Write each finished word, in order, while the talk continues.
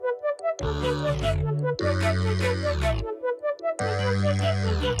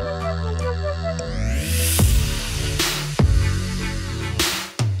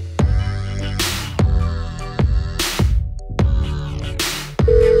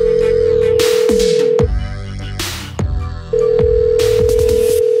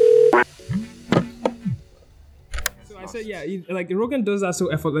Yeah, like Rogan does that so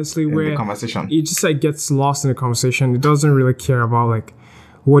effortlessly in where the conversation. he just like gets lost in the conversation. It doesn't really care about like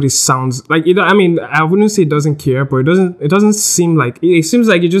what it sounds like. I mean, I wouldn't say it doesn't care, but it doesn't seem like it seems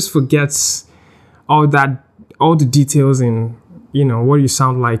like it just forgets all the details in what you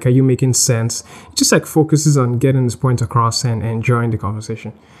sound like. Are you making sense? It just like focuses on getting his point across and enjoying the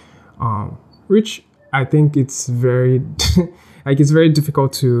conversation. Which I think it's very like it's very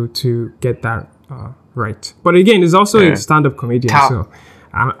difficult to get that right. But again, it's also a stand-up comedian, so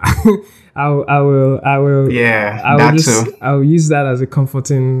I will I'll use that as a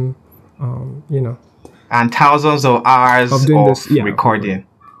comforting and thousands of hours of recording.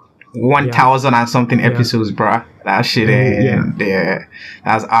 1,000 and something episodes, bruh. That shit there.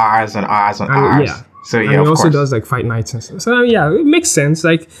 That's hours and hours and hours. So and he also does like fight nights and stuff. So it makes sense.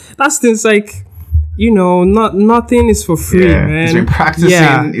 Like that's things like nothing is for free, man. He's been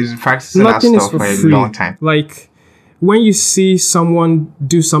practicing. He's been practicing nothing that stuff for a long time. Like when you see someone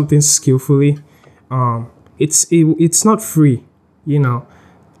do something skillfully, it's not free.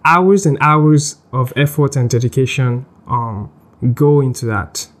 Hours and hours of effort and dedication go into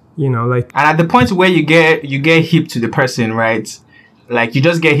that. And at the point where you get hip to the person, right? Like you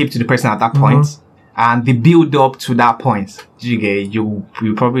just get hip to the person at that point, and the build up to that point, you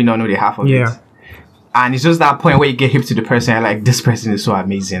probably don't know the half of it. And it's just that point where you get hip to the person and like, this person is so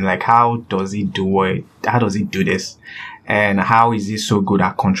amazing. Like, how does he do it? How does he do this? And how is he so good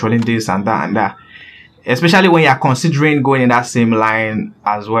at controlling this and that and that? Especially when you're considering going in that same line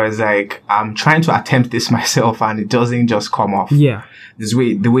as well as like, I'm trying to attempt this myself and it doesn't just come off. Yeah. The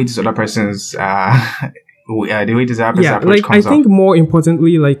way this other person's, the way this other person's approach like, comes I think more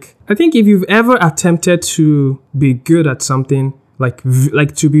importantly, like, I think if you've ever attempted to be good at something, like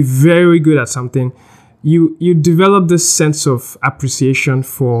to be very good at something, you develop this sense of appreciation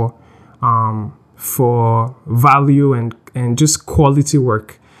for value and just quality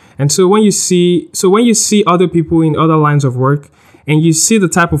work. And so when you see other people in other lines of work and you see the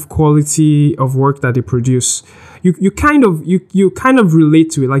type of quality of work that they produce, you kind of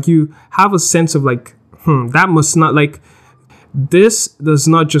relate to it. Like you have a sense of like, that must not, like, this does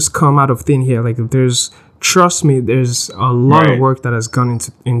not just come out of thin air. Like trust me, there's a lot of work that has gone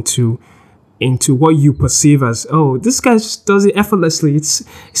into what you perceive as, oh, this guy just does it effortlessly. It's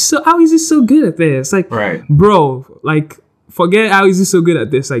so, how is he so good at this? Like, bro, like, forget how is he so good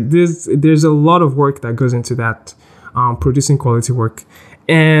at this. Like, there's a lot of work that goes into that, producing quality work.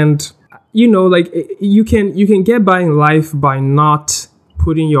 And, like, you can get by in life by not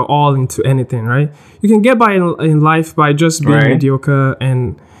putting your all into anything, right? You can get by in life by just being mediocre.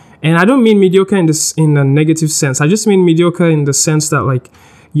 And I don't mean mediocre in a negative sense. I just mean mediocre in the sense that, like,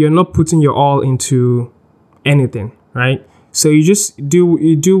 you're not putting your all into anything, right? So you just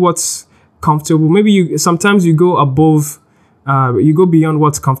do what's comfortable. Maybe sometimes you go above, you go beyond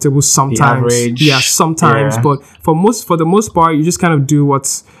what's comfortable sometimes. Sometimes. Yeah. But for the most part, you just kind of do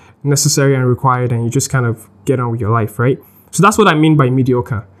what's necessary and required, and you just kind of get on with your life, right? So that's what I mean by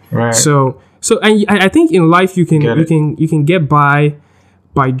mediocre. Right. So and I think in life you can get by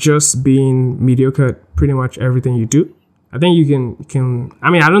just being mediocre at pretty much everything you do. I think you can. I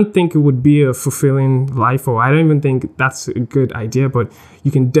mean, I don't think it would be a fulfilling life, or I don't even think that's a good idea. But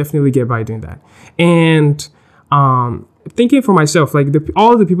you can definitely get by doing that. And thinking for myself, like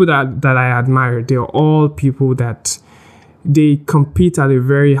all the people that I admire, they're all people that they compete at a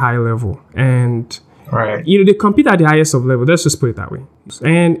very high level, and they compete at the highest of level. Let's just put it that way.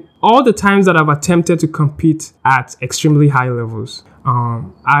 And all the times that I've attempted to compete at extremely high levels,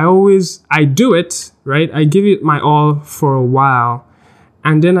 I do it, right? I give it my all for a while,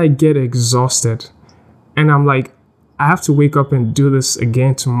 and then I get exhausted, and I'm like, I have to wake up and do this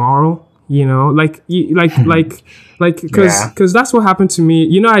again tomorrow. Because that's what happened to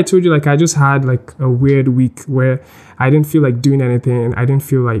me. I told you, like, I just had like a weird week where I didn't feel like doing anything. I didn't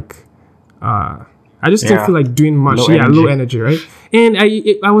feel like, I just didn't feel like doing much. Low energy, right? And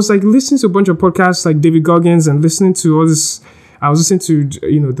I was like listening to a bunch of podcasts like David Goggins and listening to all this. I was listening to,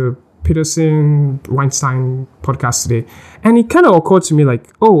 the Peterson Weinstein podcast today. And it kind of occurred to me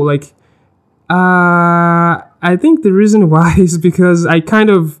like, I think the reason why is because I kind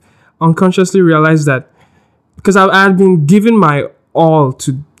of unconsciously realized that because I had been giving my all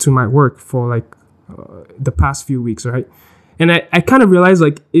to my work for like the past few weeks, right? And I kind of realized,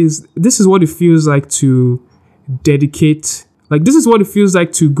 like, this is what it feels like to dedicate, like, this is what it feels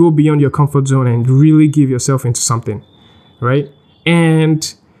like to go beyond your comfort zone and really give yourself into something, right?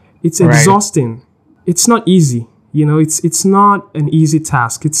 And it's exhausting. It's not easy. You know, it's not an easy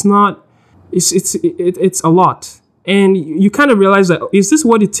task. It's a lot. And you kind of realize that, is this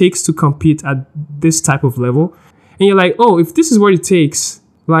what it takes to compete at this type of level? And you're like, oh, if this is what it takes,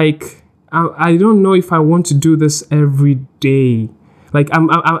 like, I don't know if I want to do this every day. Like, I'm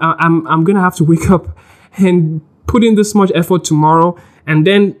gonna have to wake up and put in this much effort tomorrow, and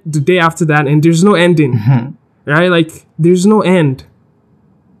then the day after that, and there's no ending, right? Like, there's no end.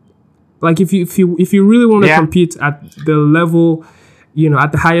 Like, if you really want to compete at the level, you know,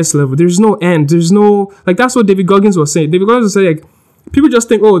 at the highest level, there's no end. There's no, like, that's what David Goggins was saying. David Goggins was saying, like, people just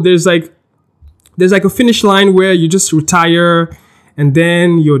think, oh, there's like a finish line where you just retire and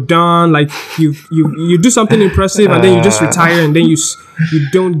then you're done. Like, you do something impressive and then you just retire, and then you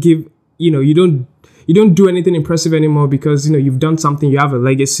don't give, you know, you don't do anything impressive anymore because, you know, you've done something, you have a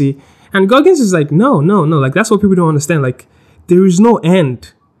legacy. And Goggins is like, no. Like, that's what people don't understand. Like, there is no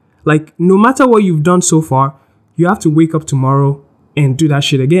end. Like, no matter what you've done so far, you have to wake up tomorrow and do that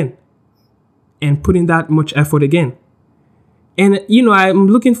shit again and put in that much effort again. And, you know, I'm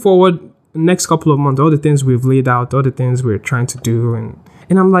looking forward next couple of months, all the things we've laid out, all the things we're trying to do. And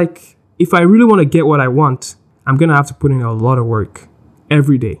I'm like, if I really want to get what I want, I'm going to have to put in a lot of work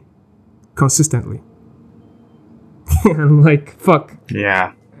every day, consistently. And I'm like, fuck.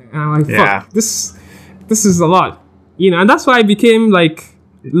 Yeah. And I'm like, fuck, this is a lot. You know, and that's why I became, like,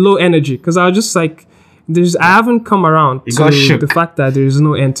 low energy, because I was just like, I haven't come around to the fact that there is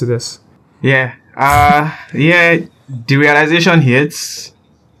no end to this. Yeah. The realization hits,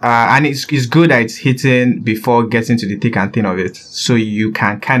 and it's good that it's hitting before getting to the thick and thin of it, so you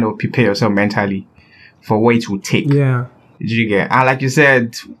can kind of prepare yourself mentally for what it will take. Yeah. You get? And like you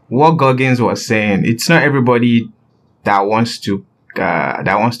said, what Goggins was saying, it's not everybody that wants to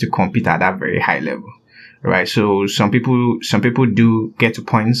compete at that very high level, right? So some people do get to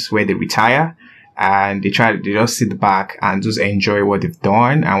points where they retire and they just sit back and just enjoy what they've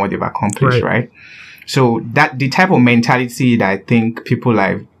done and what they've accomplished, right? So that the type of mentality that I think people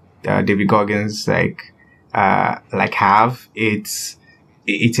like David Goggins have,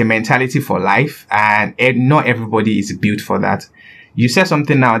 it's a mentality for life, and not everybody is built for that. You said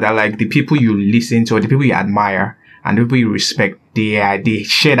something now that, like, the people you listen to or the people you admire and the people you respect, they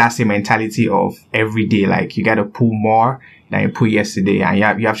share that same mentality of every day. Like, you got to pull more than you put yesterday, and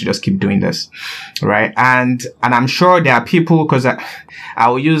you have to just keep doing this, right? And I'm sure there are people, because I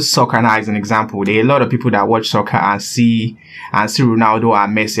will use soccer now as an example. There are a lot of people that watch soccer and see Ronaldo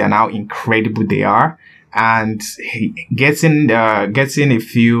and Messi and how incredible they are, and getting a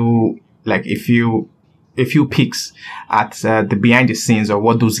few peeks at the behind the scenes of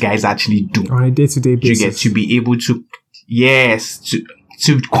what those guys actually do on a day-to-day basis. You get to be able to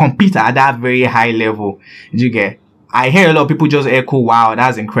to compete at that very high level. You get? I hear a lot of people just echo, "Wow,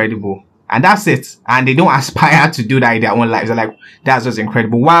 that's incredible," and that's it. And they don't aspire to do that in their own lives. They're like, "That's just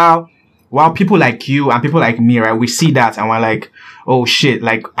incredible." Wow. While people like you and people like me, right, we see that and we're like, "Oh shit,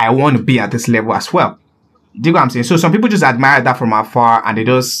 like, I want to be at this level as well." Do you know what I'm saying? So some people just admire that from afar and they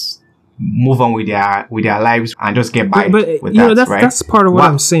just move on with their lives and just get by but with you know, that, right? That's part of what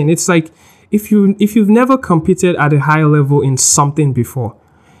I'm saying. It's like, if you've never competed at a high level in something before,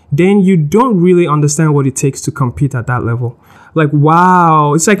 then you don't really understand what it takes to compete at that level. Like,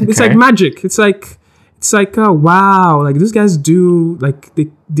 wow, it's like magic. It's like wow, like, these guys do, like,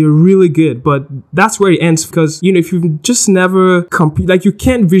 they're really good. But that's where it ends, because, you know, if you've just never compete, like, you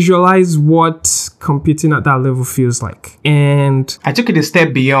can't visualize what competing at that level feels like. And I took it a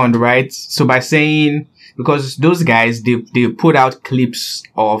step beyond, right? So by saying, because those guys, they put out clips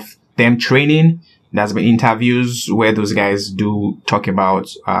of them training. There's been interviews where those guys do talk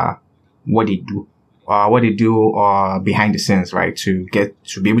about what they do behind the scenes, right, to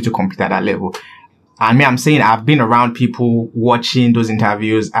be able to compete at that level. And me, I'm saying, I've been around people watching those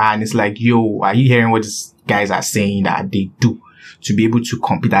interviews, and it's like, yo, are you hearing what these guys are saying that they do to be able to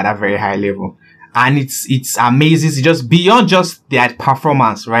compete at that very high level? And it's amazing. It's just beyond just their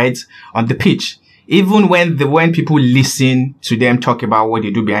performance, right, on the pitch. Even when people listen to them talk about what they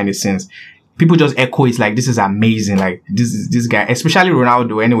do behind the scenes, people just echo it, like, this is amazing. Like, this guy, especially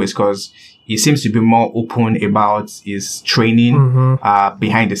Ronaldo anyways, because he seems to be more open about his training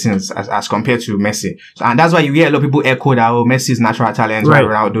behind the scenes as compared to Messi. So, and that's why you hear a lot of people echo that, oh, Messi is natural talent, right,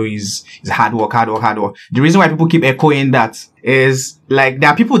 while Ronaldo is hard work. The reason why people keep echoing that is, like,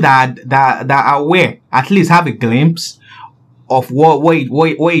 there are people that are aware, at least have a glimpse of what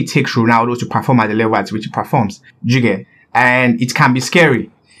it takes Ronaldo to perform at the level at which he performs. Do you get? And it can be scary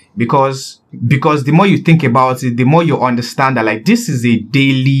because the more you think about it, the more you understand that like this is a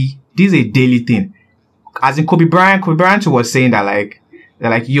daily thing. As in Kobe Bryant was saying that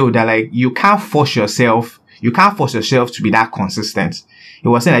you can't force yourself to be that consistent. He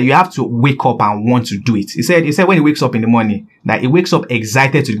was saying that you have to wake up and want to do it. He said when he wakes up in the morning, that he wakes up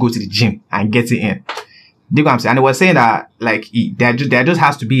excited to go to the gym and get it in. Do you know what I'm saying? And he was saying that like there just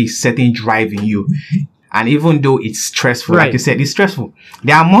has to be a certain drive in you. And even though it's stressful, like you said, it's stressful.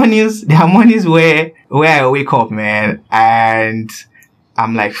 There are mornings where I wake up, man, and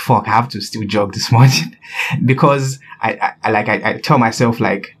I'm like, fuck, I have to still jog this morning because I tell myself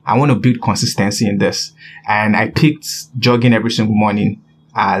like I want to build consistency in this, and I picked jogging every single morning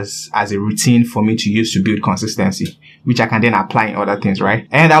as a routine for me to use to build consistency, which I can then apply in other things, right?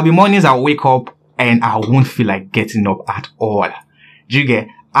 And there'll be mornings I'll wake up and I won't feel like getting up at all. Do you get?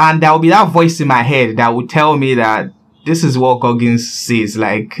 And there'll be that voice in my head that will tell me that this is what Goggins says,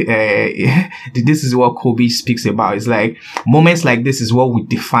 like, this is what Kobe speaks about. It's like moments like this is what we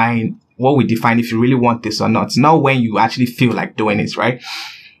define if you really want this or not. It's not when you actually feel like doing it, right?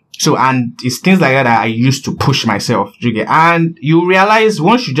 So, and it's things like that I used to push myself. And you realize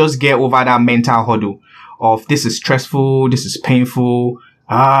once you just get over that mental hurdle of this is stressful, this is painful,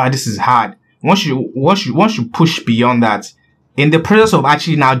 this is hard. Once you push beyond that, in the process of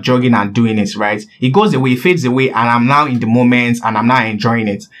actually now jogging and doing it, right, it goes away, it fades away, and I'm now in the moment and I'm now enjoying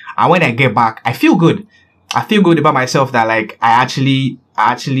it. And when I get back, I feel good. I feel good about myself that like I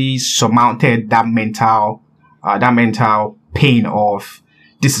actually surmounted that mental pain of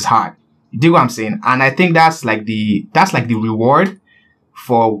this is hard. You dig what I'm saying? And I think that's like the reward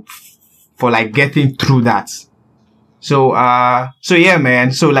for like getting through that. So yeah,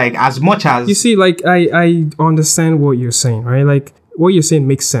 man. So like as much as you see, like I understand what you're saying, right? Like what you're saying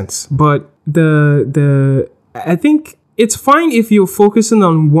makes sense, but I think it's fine if you're focusing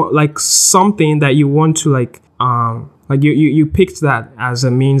on what, like something that you want to like you picked that as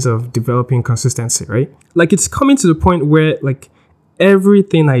a means of developing consistency, right? Like it's coming to the point where like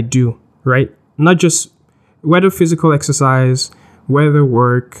everything I do, right? Not just whether physical exercise, whether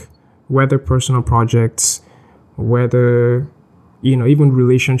work, whether personal projects, whether, you know, even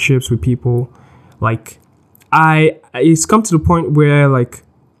relationships with people, like it's come to the point where like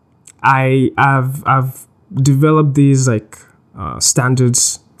I've developed these like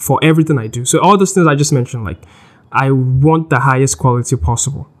standards for everything I do. So all those things I just mentioned, like I want the highest quality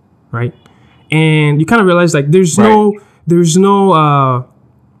possible, right? And you kind of realize like there's no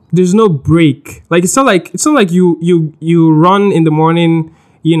break. Like it's not like you run in the morning,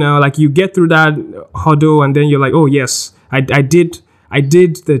 you know, like you get through that hurdle and then you're like, oh yes, I did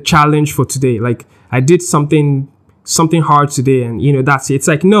the challenge for today. Like I did something hard today, and you know that's it. It's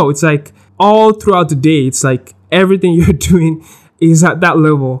like no, it's like all throughout the day. It's like everything you're doing is at that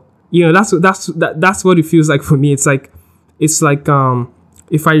level. You know, that's what it feels like for me. It's like if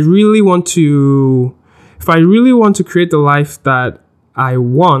I really want to create the life that I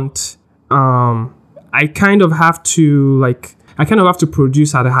want, I kind of have to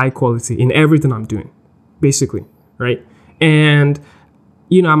produce at a high quality in everything I'm doing, basically, right? And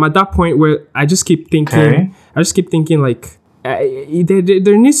you know, I'm at that point where I just keep thinking, like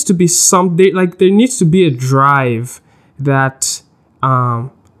there needs to be there needs to be a drive that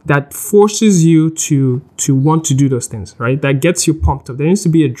forces you to want to do those things, right? That gets you pumped up. There needs to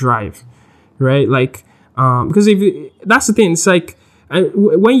be a drive, right? Like because that's the thing. It's like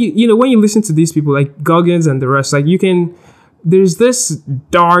when you listen to these people like Goggins and the rest, like there's this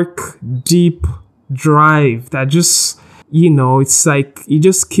dark, deep drive that just, you know, it's like it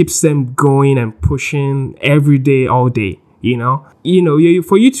just keeps them going and pushing every day, all day. You know,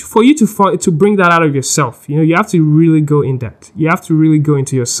 for you to bring that out of yourself, you know, you have to really go in depth. You have to really go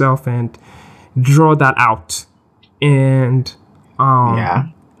into yourself and draw that out. And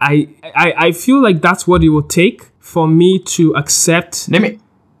I feel like that's what it will take for me to accept. Let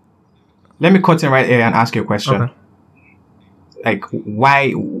me cut in right here and ask you a question. Okay. Like,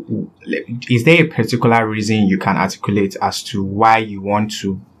 why is there a particular reason you can articulate as to why you want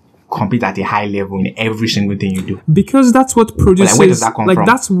to compete at a high level in every single thing you do? Because that's what produces. Like, where does that come from?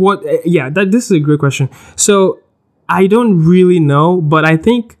 That's what. This is a great question. So I don't really know, but I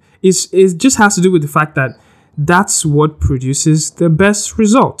think it just has to do with the fact that that's what produces the best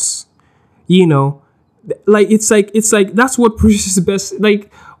results. You know, it's like that's what produces the best.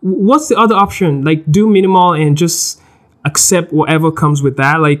 Like, what's the other option? Like, do minimal and just accept whatever comes with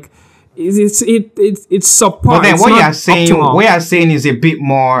that. Like, it's subpar. But then what you're saying is a bit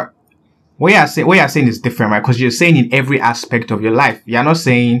more. What you're saying is different, right? Because you're saying in every aspect of your life. You're not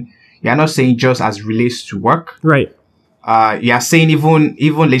saying just as relates to work, right? you're saying even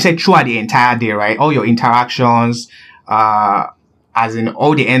let's say throughout the entire day, right? All your interactions, as in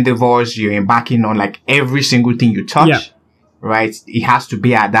all the endeavors you're embarking on, like every single thing you touch, right? It has to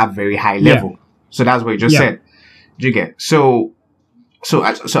be at that very high level. So that's what you just said. Do you get? So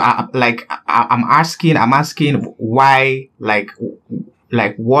I'm asking why,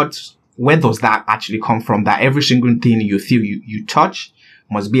 where does that actually come from? That every single thing you feel you touch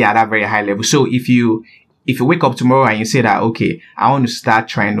must be at that very high level. So if you wake up tomorrow and you say that, okay, I want to start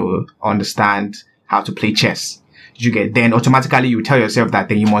trying to understand how to play chess, you get, then automatically you tell yourself that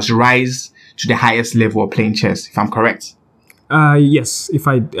then you must rise to the highest level of playing chess, if I'm correct. Yes.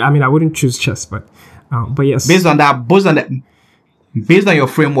 I wouldn't choose chess, but yes. Based on your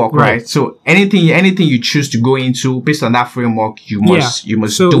framework, right? So anything you choose to go into based on that framework, you must do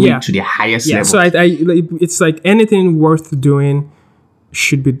it to the highest level. So it's like anything worth doing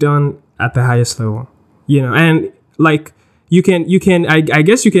should be done at the highest level, and like you can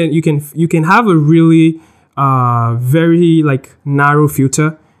have a really very like narrow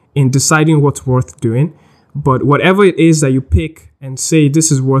filter in deciding what's worth doing, but whatever it is that you pick and say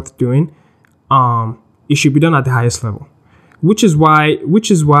this is worth doing, it should be done at the highest level. Which is why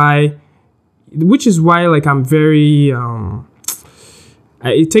like I'm very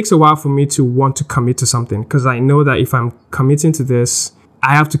it takes a while for me to want to commit to something, because I know that if I'm committing to this,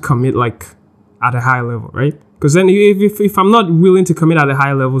 I have to commit like at a high level, right? Because then if I'm not willing to commit at a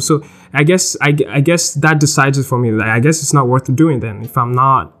high level, so I guess that decides it for me. Like, I guess it's not worth doing then if I'm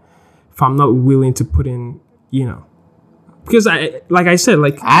not willing to put in, because I said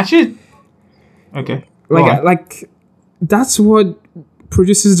actually, okay, like that's what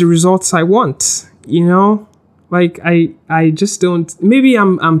produces the results I want, like I just don't, maybe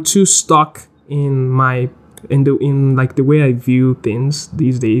I'm too stuck in the way I view things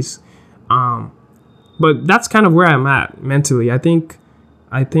these days, but that's kind of where I'm at mentally. I think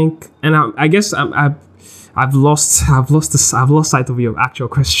and I guess I've lost sight of your actual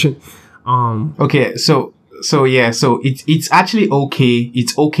question. Okay, so it's actually okay.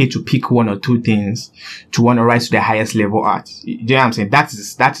 It's okay to pick one or two things to want to rise to the highest level at. You know what I'm saying? That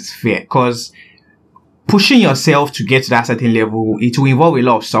is fair, because pushing yourself to get to that certain level, it will involve a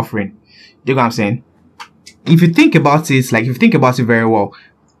lot of suffering. You know what I'm saying? If you think about it very well,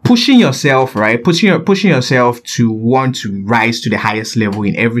 pushing yourself, right? Pushing yourself to want to rise to the highest level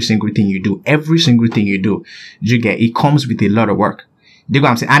in every single thing you do, you get, it comes with a lot of work. Do you know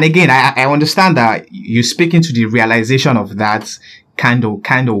what I'm saying? And again, I understand that you speaking to the realization of that kind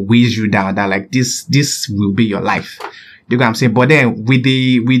of weighs you down, that like this will be your life. Do you know what I'm saying? But then with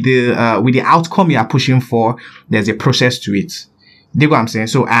the outcome you are pushing for, there's a process to it. Do you know what I'm saying?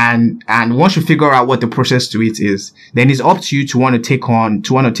 So and once you figure out what the process to it is, then it's up to you to want to take on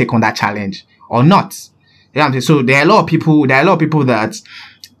that challenge or not. You know what I'm saying? So there are a lot of people that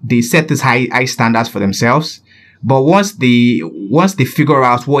they set these high standards for themselves. But once they figure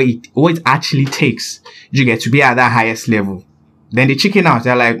out what it actually takes, you get to be at that highest level, then they chicken out.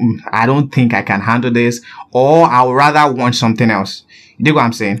 They're like, I don't think I can handle this, or I would rather want something else. You know what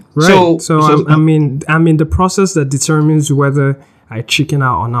I'm saying? Right. So I'm in the process that determines whether I chicken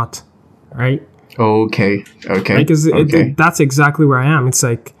out or not. Right. Okay. Because that's exactly where I am. It's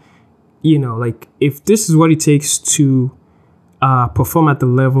like, like if this is what it takes to perform at the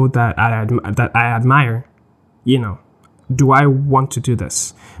level that I admire, do I want to do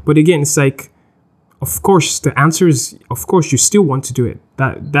this? But again, it's like, of course, the answer is, of course, you still want to do it.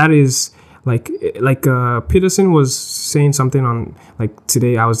 That is like Peterson was saying something on like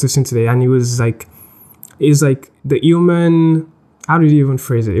today. I was listening today, and it was like the human. How did he even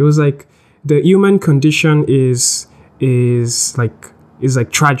phrase it? It was like the human condition is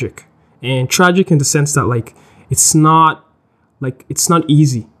like tragic, and tragic in the sense that like it's not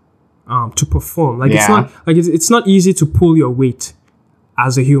easy. To perform, like it's not easy to pull your weight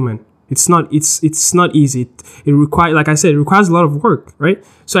as a human. It's not easy. It requires, like I said, it requires a lot of work, right?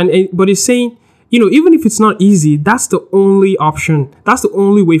 So but it's saying, even if it's not easy, that's the only option. That's the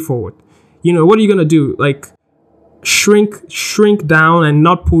only way forward. What are you gonna do? Like shrink down and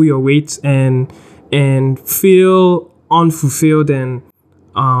not pull your weight and feel unfulfilled and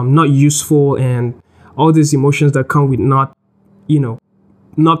not useful and all these emotions that come with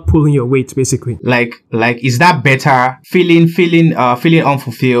not pulling your weight, basically. Like is that better? Feeling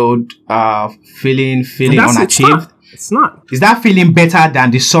unfulfilled, feeling unachieved? It's not. Is that feeling better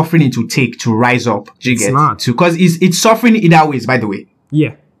than the suffering it will take to rise up? It's not. Because it's suffering either ways, by the way.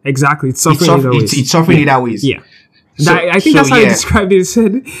 Yeah, exactly. It's suffering either ways. It's suffering either ways. Yeah. I think that's how he described it. He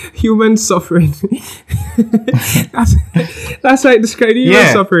said human suffering. that's how he described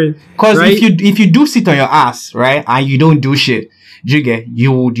human suffering. Because if you do sit on your ass, right, and you don't do shit,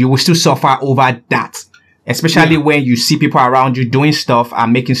 you will still suffer over that. Especially when you see people around you doing stuff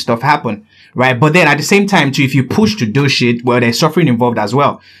and making stuff happen, right? But then at the same time too, if you push to do shit, well, there's suffering involved as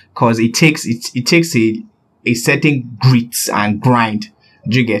well, because it takes a certain grit and grind,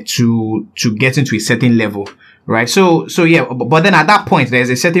 to get into a certain level, right? So yeah, but then at that point, there's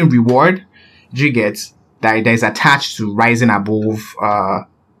a certain reward, that is attached to rising above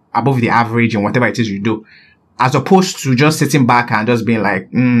the average in whatever it is you do, as opposed to just sitting back and just being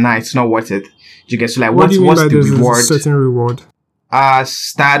like, nah, it's not worth it. So like, what's the reward? A certain reward.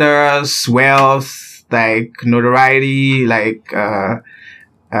 Status, wealth, like notoriety, like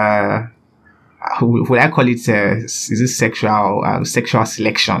would I call it? Is it sexual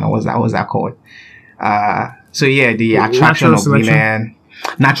selection, or what's that called? So yeah, the attraction of women,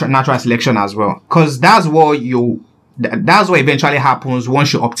 natural selection as well, because that's what eventually happens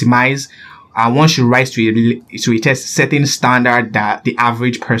once you optimize. And once you rise to a certain standard that the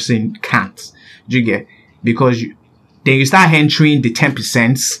average person can't, because then you start entering the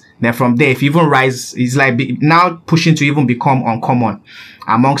 10%. Then from there, if you even rise, it's like now pushing to even become uncommon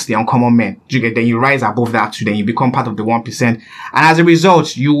amongst the uncommon men. Then you rise above that too. Then you become part of the 1%, and as a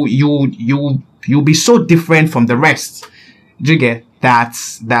result, you'll be so different from the rest.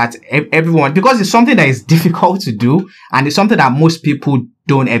 That everyone, because it's something that is difficult to do, and it's something that most people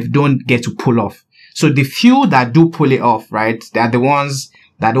don't get to pull off. So the few that do pull it off, right, they're the ones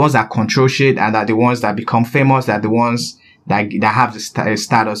that control shit, and are the ones that become famous, that are the ones that have the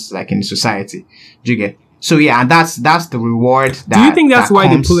status like in society. Do you get? So yeah, and that's the reward. Do you think that's why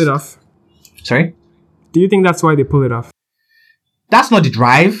they pull it off? Sorry? Do you think that's why they pull it off? That's not the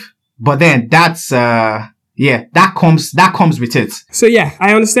drive, but then that's that comes with it. So yeah,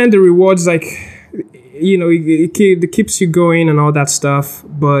 I understand the rewards, like, it keeps you going and all that stuff.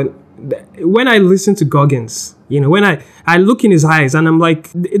 But when I listen to Goggins, when I look in his eyes and I'm like,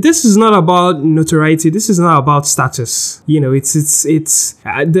 this is not about notoriety. This is not about status. It's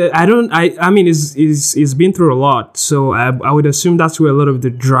he's been through a lot. So I would assume that's where a lot of the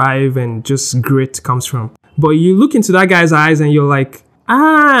drive and just grit comes from. But you look into that guy's eyes and you're like,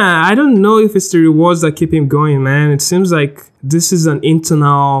 I don't know if it's the rewards that keep him going, man. It seems like this is an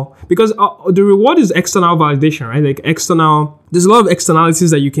internal, because the reward is external validation, right? Like there's a lot of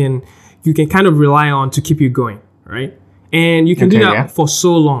externalities that you can kind of rely on to keep you going, right? And you can do that for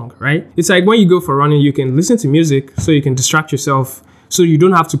so long, right? It's like when you go for running, you can listen to music so you can distract yourself, so you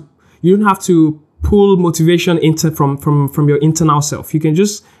don't have to pull motivation from your internal self. You can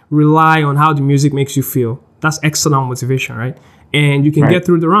just rely on how the music makes you feel. That's external motivation, right? And you can get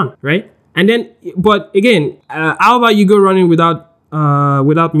through the run, right? And then, but again, how about you go running without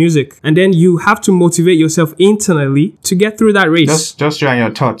music, and then you have to motivate yourself internally to get through that race. Just you and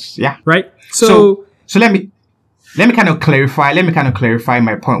your thoughts, yeah. Right. So let me kind of clarify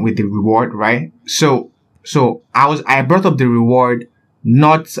my point with the reward, right? So I brought up the reward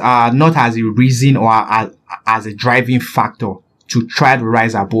not as a reason or as a driving factor to try to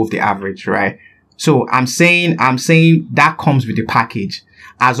rise above the average, right? So I'm saying that comes with the package,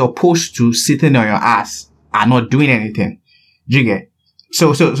 as opposed to sitting on your ass and not doing anything. Do you get?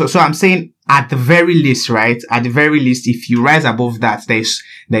 So I'm saying at the very least, right? At the very least, if you rise above that, there's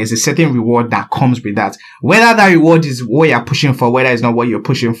a certain reward that comes with that. Whether that reward is what you're pushing for, whether it's not what you're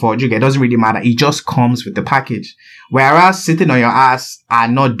pushing for, do you get? It doesn't really matter. It just comes with the package. Whereas sitting on your ass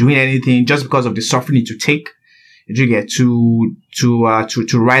and not doing anything just because of the suffering you take, you get, to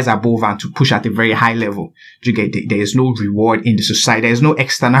rise above and to push at a very high level. You get, there is no reward in the society. There is no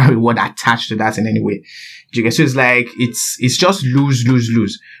external reward attached to that in any way. You get, so it's like, it's just lose,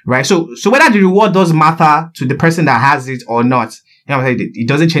 right? So whether the reward does matter to the person that has it or not, it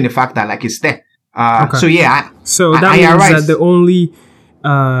doesn't change the fact that like it's there. Okay. So yeah. So that means that the only,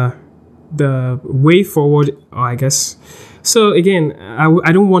 the way forward, I guess. So again,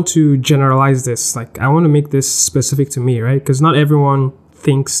 I don't want to generalize this. Like, I want to make this specific to me, right? Because not everyone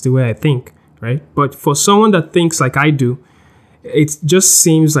thinks the way I think, right? But for someone that thinks like I do, it just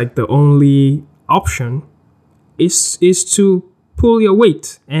seems like the only option is to pull your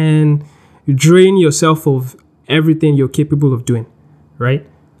weight and drain yourself of everything you're capable of doing, right?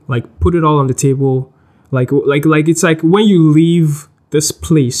 Like, put it all on the table. Like it's like when you leave this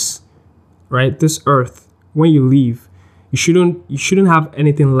place, right? This earth, when you leave, you shouldn't have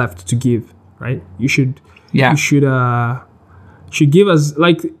anything left to give, right? You should give us,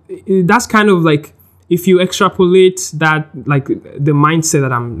 like, that's kind of like, if you extrapolate that, like the mindset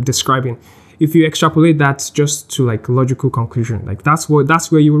that I'm describing, if you extrapolate that just to like logical conclusion, like that's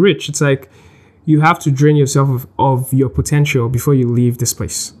where you reach. It's like you have to drain yourself of your potential before you leave this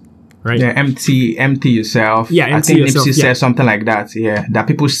place. Right. Yeah, empty yourself. Yeah, I think yourself, Nipsey said something like that. Yeah, that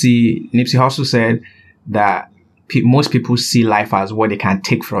people see. Nipsey also said that most people see life as what they can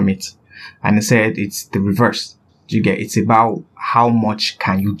take from it, and he said it's the reverse. You get, it's about how much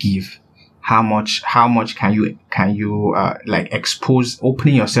can you give, how much can you like expose,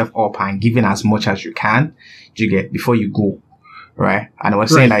 opening yourself up and giving as much as you can. You get, before you go, right? And I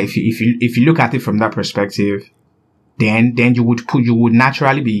was saying that if you look at it from that perspective, then you would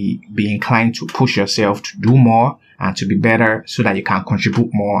naturally be inclined to push yourself to do more and to be better so that you can contribute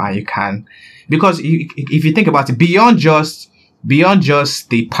more, and you can, because if you think about it, beyond just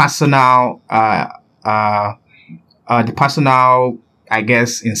the personal I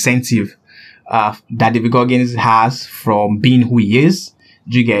guess incentive that David Goggins has from being who he is,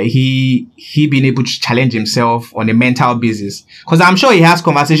 you get, he being able to challenge himself on a mental basis, because I'm sure he has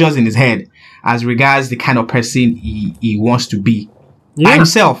conversations in his head as regards the kind of person he wants to be by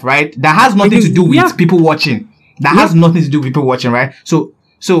himself, right? That has nothing to do with people watching. That has nothing to do with people watching, right? So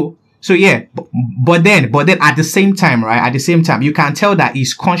yeah, but then at the same time, right? At the same time, you can tell that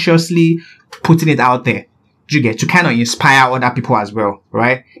he's consciously putting it out there, you get, to kind of inspire other people as well,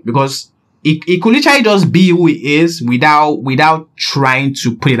 right? Because he could literally just be who he is without trying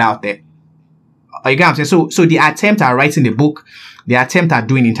to put it out there. You get what I'm saying? So the attempt at writing the book, the attempt at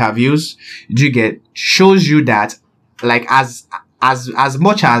doing interviews, you get, shows you that, like, as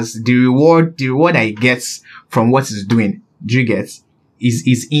much as the reward that he gets from what he's doing, you get,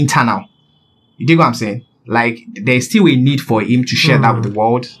 is internal. You dig what I'm saying? Like, there's still a need for him to share that with the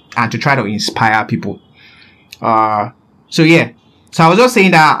world and to try to inspire people. So yeah. So I was just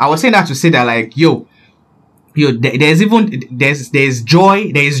saying that, to say that, like, there's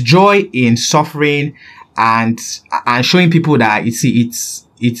joy in suffering and showing people that it's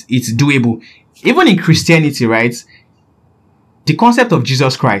doable. Even in Christianity, right? The concept of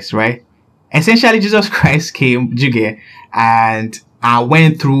Jesus Christ, right? Essentially, Jesus Christ came, and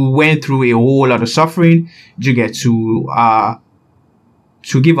went through a whole lot of suffering, to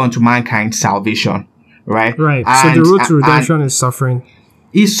give unto mankind salvation, right? Right. So the road to redemption is suffering.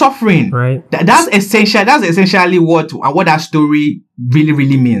 Is suffering, right? That's essential. That's essentially what that story really,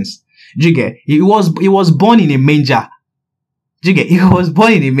 really means. He was born in a manger. He was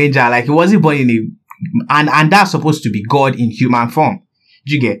born in a manger. Like, he wasn't born in a, and that's supposed to be God in human form.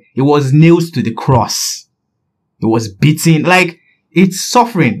 He was nailed to the cross. He was beaten. Like, it's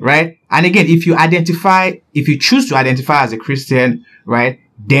suffering, right? And again, if you choose to identify as a Christian, right,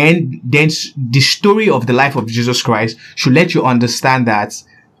 then the story of the life of Jesus Christ should let you understand that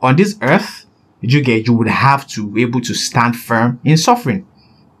on this earth, you would have to be able to stand firm in suffering.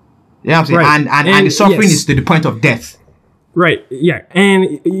 You know what I'm saying? Right. And the suffering is to the point of death. Right. Yeah.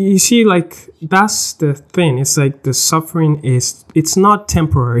 And you see, like, that's the thing. It's like the suffering it's not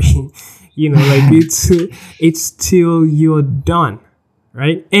temporary. Like, it's till you're done.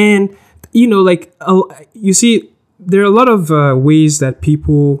 Right. And, like, you see, there are a lot of ways that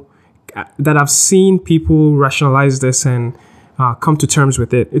I've seen people rationalize this and come to terms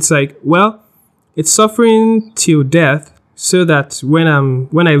with it. It's like, well, it's suffering till death, so that when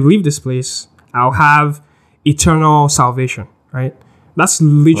I leave this place, I'll have eternal salvation, right? That's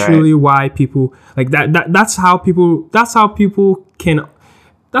literally why people like that.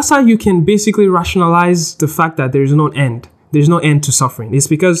 That's how you can basically rationalize the fact that there's no end. There's no end to suffering. It's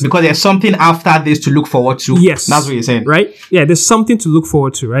because there's something after this to look forward to. Yes. That's what you're saying. Right? Yeah, there's something to look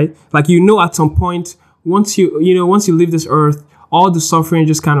forward to, right? Like, at some point, once you leave this earth, all the suffering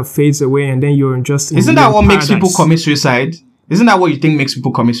just kind of fades away, and then you're just Isn't that what makes people commit suicide? Isn't that what you think makes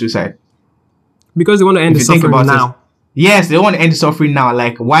people commit suicide? Because they want to end the suffering now. Yes, they want to end the suffering now.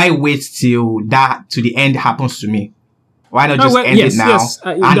 Like, why wait till the end happens to me? Why not just end it now? Yes.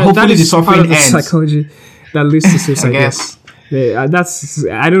 And hopefully the suffering ends. Psychology that leads to suicide. I guess. Yeah, that's,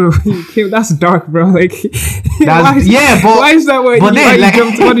 I don't know. That's dark, bro. Like, why is that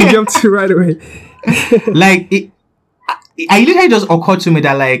what you jumped to right away? Like, I literally just occurred to me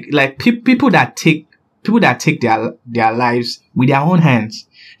that like people that take their lives with their own hands,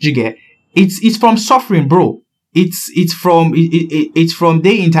 it's from suffering, bro. It's from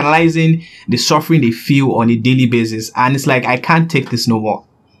they internalizing the suffering they feel on a daily basis, and it's like, I can't take this no more.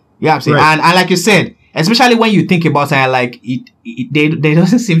 You know what I'm saying? Right. And like you said, especially when you think about it, like, there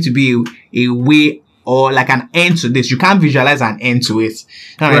doesn't seem to be a way or like an end to this. You can't visualize an end to it.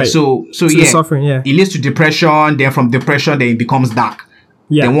 All right. So yeah, suffering, yeah, it leads to depression. Then from depression, then it becomes dark.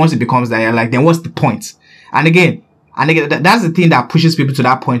 Yeah. Then once it becomes dark, like, then what's the point? And again, And again, that's the thing that pushes people to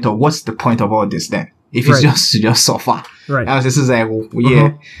that point of what's the point of all this then? If it's just to just suffer. Right. And this is like,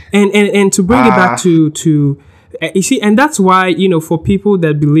 yeah. And to bring it back to you see, and that's why, you know, for people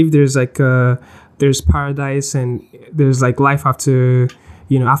that believe there's like there's paradise and there's like life after,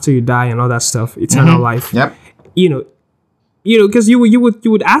 you know, after you die and all that stuff, eternal life. Yep. You know, because you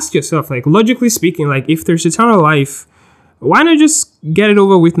would ask yourself, like, logically speaking, like, if there's eternal life, why not just get it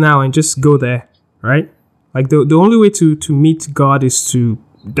over with now and just go there, right? Like the only way to meet God is to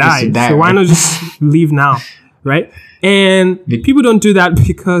die. So why not just leave now, right? And people don't do that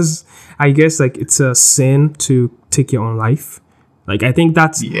because I guess like it's a sin to take your own life. Like I think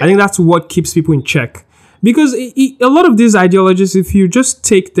that's what keeps people in check. Because a lot of these ideologies, if you just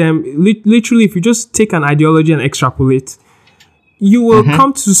take them, literally, if you just take an ideology and extrapolate, you will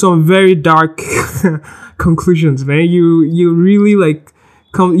come to some very dark conclusions, man. You really like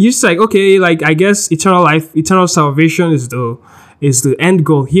you're just like, okay, like I guess eternal life, eternal salvation is the end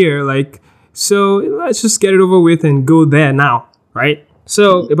goal here. Like, so let's just get it over with and go there now, right?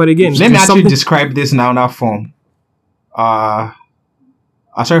 So, but again, let me actually describe this now in that form.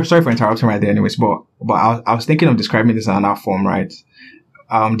 Sorry for interrupting right there. Anyways, but I was thinking of describing this in another form, right?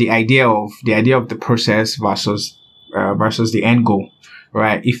 The idea of the process versus the end goal,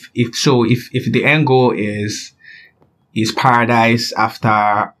 right? If the end goal is paradise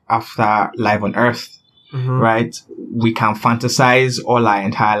after life on earth, right? We can fantasize all our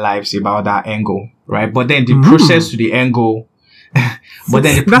entire lives about that end goal, right? But then the process to the end goal, but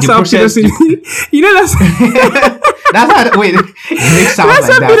then the process, you know, that's that's how. Wait, it makes sound like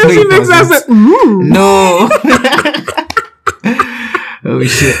that. No. Oh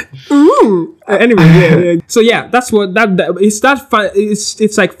shit. Anyway, yeah. So yeah, that's what it's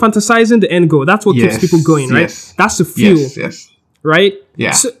like fantasizing the end goal. That's what keeps people going, right? Yes. That's the fuel. Yes. Right?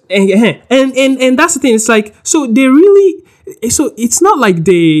 Yeah. So, and that's the thing. It's like, so they really, so it's not like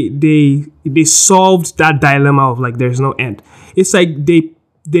they solved that dilemma of like there's no end. It's like they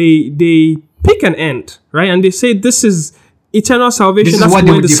pick an end, right? And they say this is eternal salvation. That's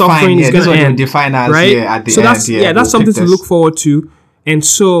when the suffering is going to end, define as, right? At the so end, that's something to look forward to. And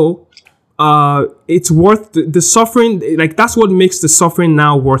so, it's worth the suffering. Like that's what makes the suffering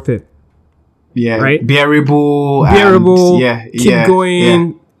now worth it. Yeah, right. Bearable. Keep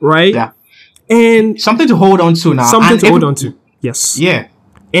going. Right. Yeah. And something to hold on to now. Hold on to. Yes. Yeah.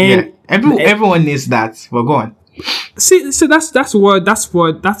 And everyone needs that. Well, go on. See, so that's what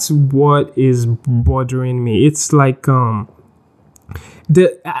is bothering me. It's like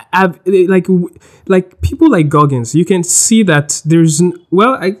like people like Goggins, you can see that there's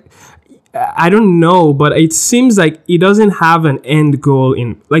I don't know, but it seems like he doesn't have an end goal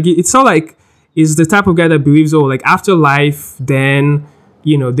in, like, it's not like he's the type of guy that believes, oh, like after life, then,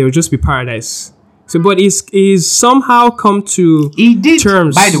 you know, there'll just be paradise. So, but he's somehow come to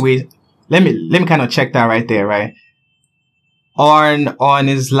terms. By the way, let me kind of check that right there, right? On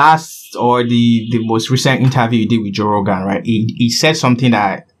his last or the most recent interview he did with Joe Rogan, right? He said something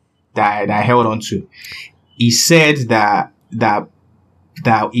that I held on to. He said that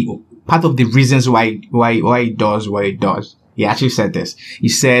part of the reasons why he does what he does. He actually said this. He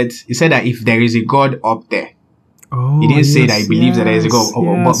said that if there is a God up there, he didn't say that he believes that there is a God,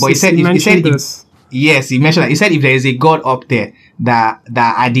 but he said yes, he mentioned that. He said if there is a God up there, that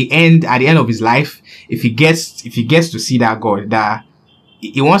at the end of his life, if he gets to see that God, that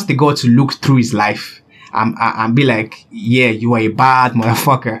he wants the God to look through his life and be like, yeah, you are a bad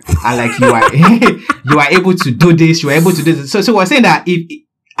motherfucker, and like you are able to do this, you are able to do this. So we're saying that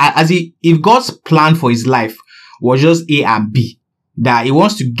if God's plan for his life was just A and B, that he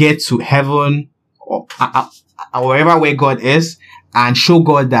wants to get to heaven or wherever where God is, and show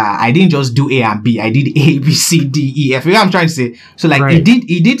God that I didn't just do A and B, I did A, B, C, D, E, F. You know what I'm trying to say? So like he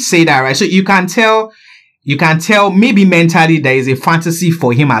did say that, right? So you can tell maybe mentally there is a fantasy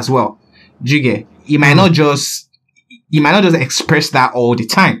for him as well. Do you get? He might not just express that all the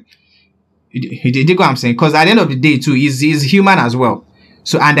time. You dig what I'm saying? Because at the end of the day too, he's human as well.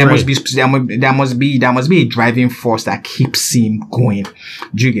 So, and there must be a driving force that keeps him going.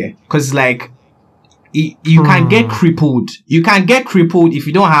 Do you get? Because like, you can get crippled. You can get crippled if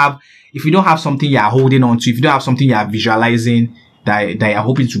you don't have something you're holding on to, if you don't have something you're visualizing that you're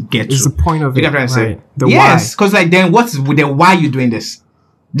hoping to get to. It's the point of it. You know what I'm saying? Right. The yes, because like then why are you doing this?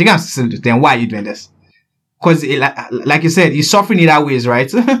 You know what I'm saying? Then why are you doing this? Because like you said, you're suffering either ways,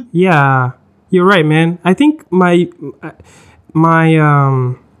 right? Yeah, you're right, man. I think my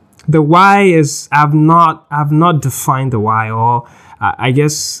the why is I've not defined the why, or I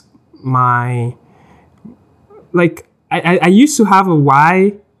guess my, like I used to have a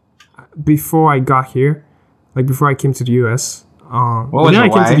why before I got here. like before I came to the US. What was then your I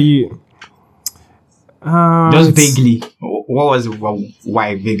came why? to the Just it's- vaguely. What was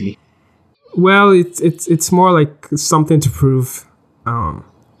why vaguely? Well, it's more like something to prove.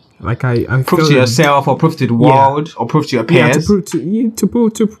 Like I Prove feel to that- yourself, or prove to the world, or prove to your Yeah, peers.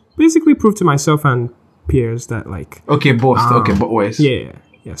 to basically prove to myself and peers that like Okay, both. Okay, both ways. yeah.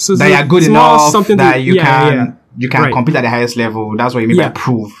 So That you're good it's more enough. something That to- you can Right. compete at the highest level. That's what you mean by Yeah.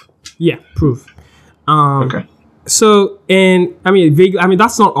 prove. Yeah, prove. Okay. So, and I mean,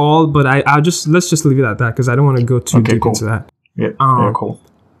 that's not all, but let's just leave it at that because I don't want to go too Okay, deep cool. into that. Yeah. Yeah. Cool.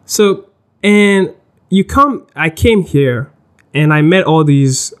 So, and I came here and I met all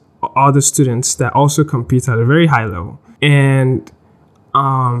these other students that also compete at a very high level. And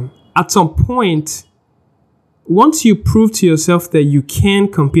at some point, once you prove to yourself that you can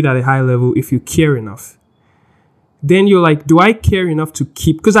compete at a high level if you care enough, then you're like, do I care enough to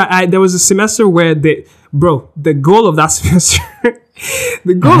keep? Because there was a semester where the goal of that semester,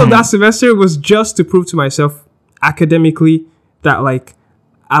 of that semester was just to prove to myself academically that like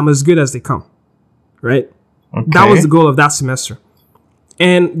I'm as good as they come, right? Okay. That was the goal of that semester,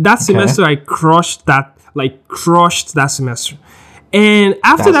 and that semester I crushed that semester. And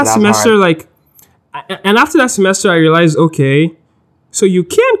after that That's semester, hard. after that semester, I realized, okay, so you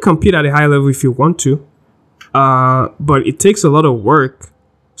can compete at a high level if you want to. But it takes a lot of work.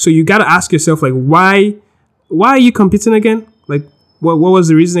 So you got to ask yourself, like, why are you competing again? Like, what was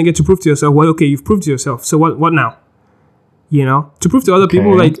the reason again? To prove to yourself, well, okay, you've proved to yourself. So what now? You know, to prove to other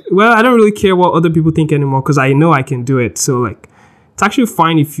people, like, well, I don't really care what other people think anymore because I know I can do it. So like, it's actually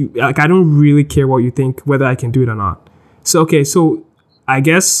fine if you, like, I don't really care what you think, whether I can do it or not. So, okay, so I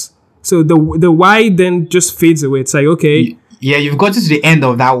guess, so the why then just fades away. It's like, okay. Yeah, you've got to the end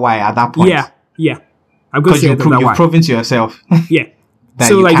of that why at that point. Yeah. I've got to the end of that you've why. proven to yourself. Yeah. that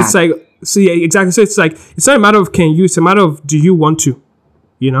So you like can. it's like exactly. So it's like it's not a matter of can you, it's a matter of do you want to,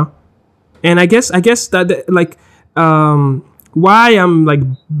 you know? And I guess that like why I'm like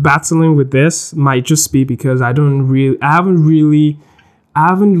battling with this might just be because I haven't really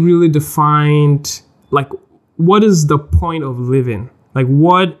defined like what is the point of living? Like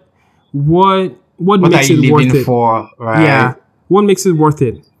what what makes are you it worth living it? for? Right. Yeah. What makes it worth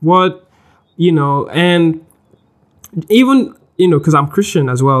it? What, you know, and even, you know, because I'm Christian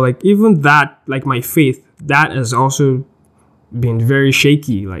as well, like even that, like my faith, that has also been very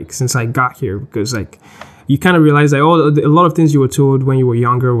shaky, like since I got here, because like you kind of realize that a lot of things you were told when you were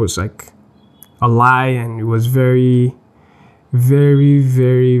younger was like a lie, and it was very, very,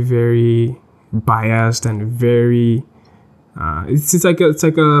 very, very biased and very, it's like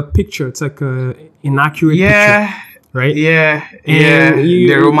a picture, it's like a inaccurate picture. Right? Yeah, And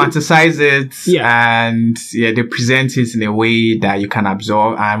they romanticize it, Yeah. and they present it in a way that you can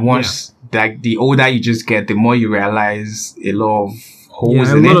absorb. And once, like, the older you just get, the more you realize a lot of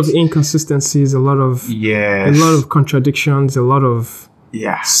holes a in lot it. of inconsistencies, a lot of contradictions, a lot of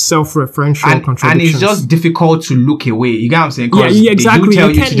self-referential and contradictions. it's just difficult to look away. You get what I'm saying? yeah, 'Cause exactly. They do tell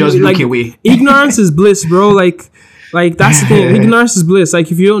you can't- to just like, look away. Ignorance is bliss, bro. Like that's the thing. Ignorance is bliss.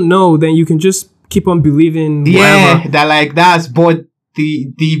 Like if you don't know, then you can just keep on believing whatever. That like that's but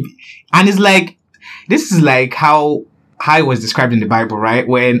the and it's like this is like how it was described in the Bible, right?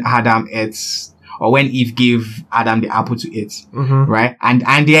 When Adam ate, or when Eve gave Adam the apple to eat, right? And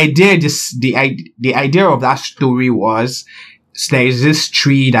the idea of that story was there is this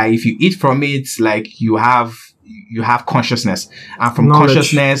tree that if you eat from it, like you have consciousness, and from Knowledge.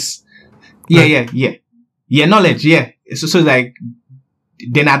 consciousness, knowledge, So like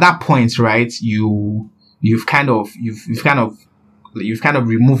then at that point, right, you've kind of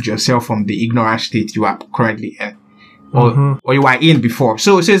removed yourself from the ignorant state you are currently in, or you were in before.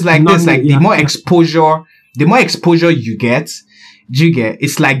 So it's like this, like the more exposure you get,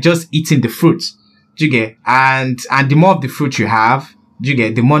 it's like just eating the fruit, and the more of the fruit you have,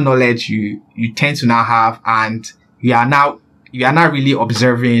 the more knowledge you tend to now have, and you are now really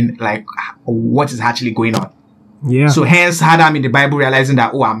observing like what is actually going on. Yeah. So hence Adam in the Bible realizing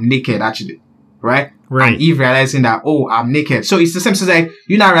that, oh, I'm naked actually. Right? Right. And Eve realizing that, oh, I'm naked. So it's the same. So like,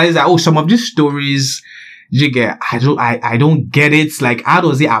 you now realize that, oh, some of these stories, I don't get it. Like, how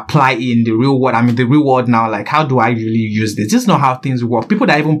does it apply in the real world? I mean, the real world now, like, how do I really use this? This is not how things work. People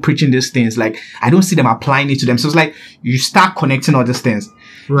that are even preaching these things, like, I don't see them applying it to them. So it's like, you start connecting all these things.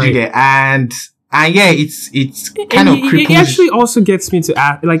 Right. And it's kind of cripples. It actually also gets me to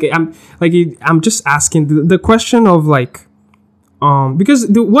ask, I'm just asking the question of like, because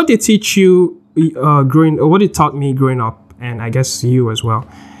what they teach you what they taught me growing up, and I guess you as well,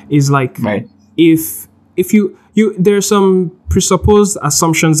 is like, if you there's some presupposed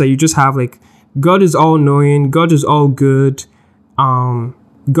assumptions that you just have, like God is all knowing. God is all good.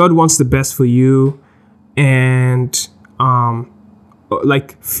 God wants the best for you, and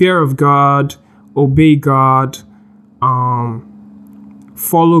like fear of God, obey God,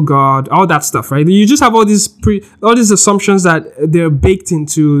 follow God, all that stuff, right? You just have all these assumptions that they're baked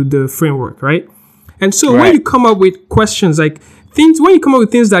into the framework, right? And so when you come up with questions like things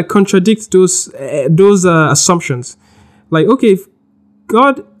that contradict those assumptions, like, okay, if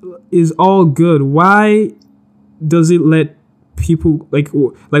God is all good, why does it let people like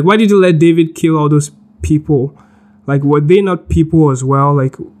why did you let David kill all those people? Like, were they not people as well?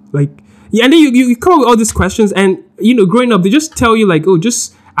 Like yeah, and then you come up with all these questions, and growing up they just tell you like, oh,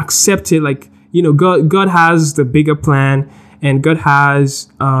 just accept it, like, God has the bigger plan, and God has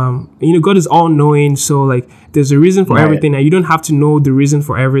God is all knowing, so like there's a reason for everything, and you don't have to know the reason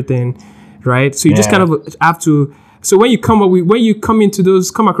for everything, right? So you just kind of have to. So when you come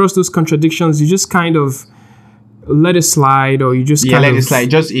across those contradictions, you just kind of let it slide, or you just kind let of it slide,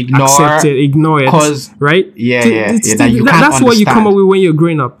 just ignore it, right? That's what you come up with when you're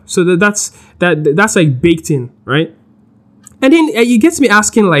growing up. So that's like baked in, right? And then it gets me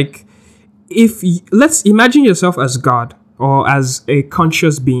asking, like, let's imagine yourself as God or as a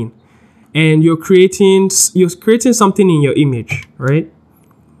conscious being, and you're creating something in your image, right?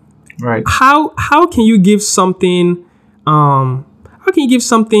 Right. How can you give something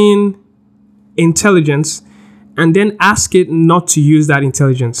intelligence and then ask it not to use that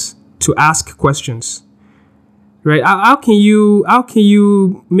intelligence to ask questions, right? How can you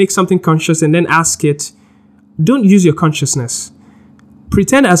make something conscious and then ask it, don't use your consciousness,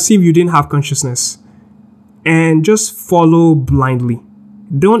 pretend as if you didn't have consciousness, and just follow blindly.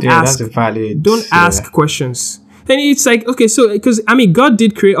 Don't ask questions. Then it's like, okay, so because God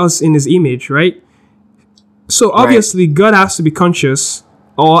did create us in His image, right? So obviously God has to be conscious,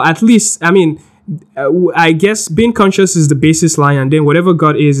 or at least, I guess being conscious is the basis line, and then whatever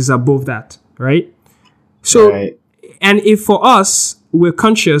God is above that, right? So, and if for us, we're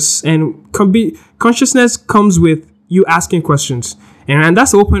conscious, and consciousness comes with you asking questions, and that's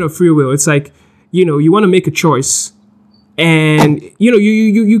the whole point of free will. It's like, you want to make a choice, and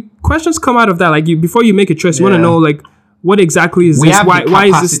you questions come out of that. Like, before you make a choice, you want to know, like, what exactly is this? Why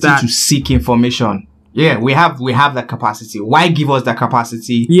is this that? To seek information. Yeah, we have that capacity. Why give us that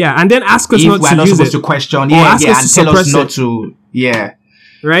capacity? Yeah, and then ask us not to use it. If we're not supposed to question, and tell us not to. Yeah.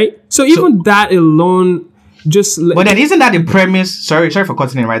 Right? So even that alone, but then isn't that the premise? Sorry for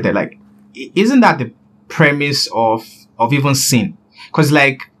cutting in right there. Like, isn't that the premise of even sin? Because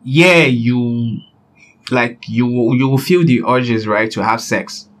you will feel the urges, right, to have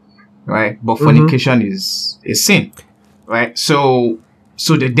sex, right? But fornication is sin, right? So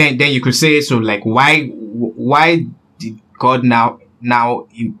then you could say, so like, why did God now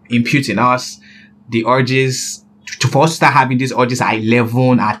impute in us the urges for us to start having these urges at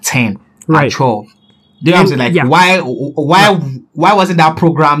 11, at 10, at 12? You know what I'm saying? Like, why wasn't that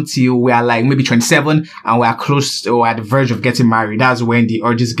programmed till we are like maybe 27 and we are close or at the verge of getting married? That's when the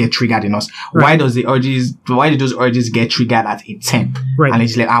urges get triggered in us. Right. Why did those urges get triggered at 10? Right. And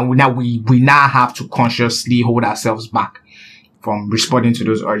it's like, and we now have to consciously hold ourselves back from responding to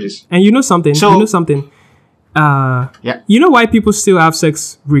those urges. And you know something? You know why people still have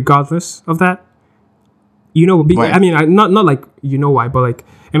sex regardless of that? Not like you know why, but like,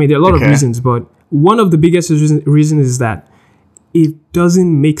 there are a lot of reasons, but one of the biggest reasons is that it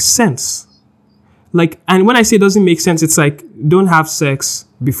doesn't make sense. Like, and when I say it doesn't make sense, it's like, don't have sex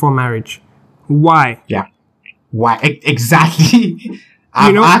before marriage. Why? Yeah. Why? Exactly.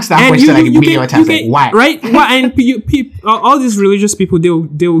 I've asked that question like a million times. Like, why? Right? Why? And all these religious people,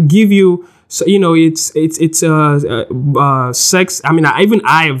 they'll give you, so, it's sex.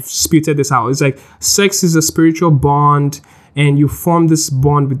 I have spewed this out. It's like, sex is a spiritual bond, and you form this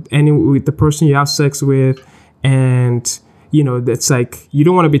bond with the person you have sex with, and that's like, you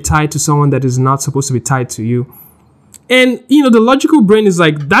don't want to be tied to someone that is not supposed to be tied to you. And the logical brain is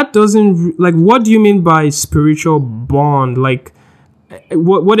like, that doesn't, like, what do you mean by spiritual bond? Like,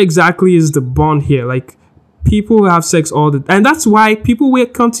 what exactly is the bond here? Like, people who have sex and that's why people will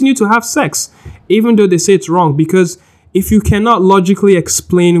continue to have sex, even though they say it's wrong, because if you cannot logically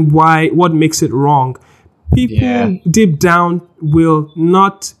explain what makes it wrong, people deep down will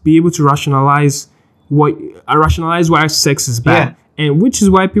not be able to rationalize why sex is bad, and which is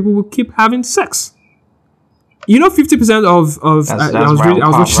why people will keep having sex. 50%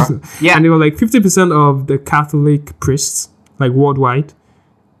 and they were like 50% of the Catholic priests, like worldwide,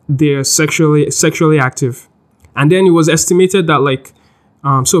 they're sexually active, and then it was estimated that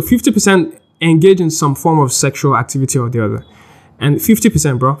 50% engage in some form of sexual activity or the other. And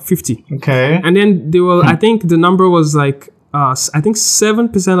 50%, bro, 50. Okay. And then they were, I think the number was like, I think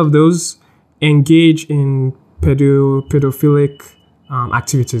 7% of those engage in pedophilic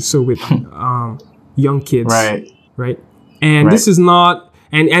activities. So with young kids, right. And this is not,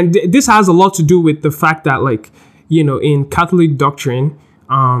 and this has a lot to do with the fact that, like, you know, in Catholic doctrine,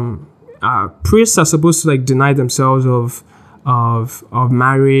 priests are supposed to like deny themselves of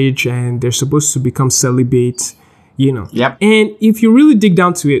marriage, and they're supposed to become celibate, you know. Yep. And if you really dig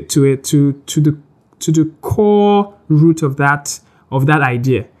down to the core root of that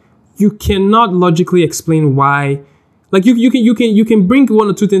idea, you cannot logically explain why. Like you can bring one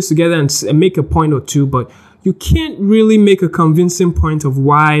or two things together and make a point or two, but you can't really make a convincing point of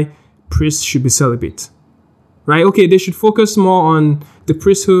why priests should be celibate, right? Okay, they should focus more on the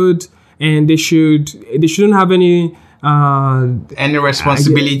priesthood, and they shouldn't have any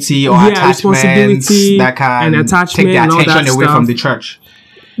responsibility or attachments that can take the attention away from the church.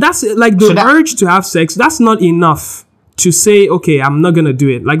 That's like the urge to have sex. That's not enough to say, okay, I'm not gonna do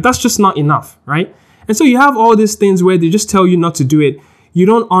it. Like, that's just not enough, right? And so you have all these things where they just tell you not to do it. You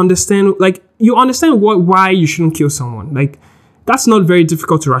don't understand, like, you understand why you shouldn't kill someone. Like, that's not very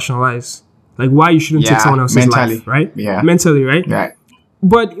difficult to rationalize. Like, why you shouldn't take someone else's life, right? Yeah. Mentally, right? Right.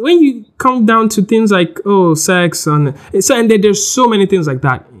 But when you come down to things like, sex, and there's so many things like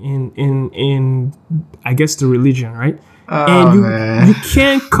that in I guess the religion, right? And you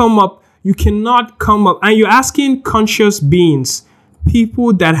cannot come up, and you're asking conscious beings,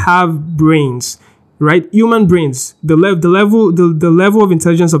 people that have brains, right? Human brains, the level of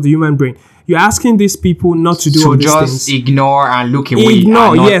intelligence of the human brain. You're asking these people not to do all these things. Just ignore and look away.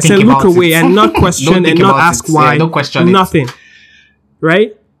 Ignore, yes, and look away and not question and not ask why. Don't question nothing.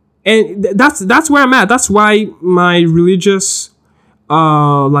 Right? And that's where I'm at. That's why my religious,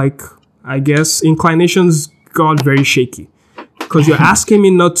 I guess, inclinations got very shaky. Because you're asking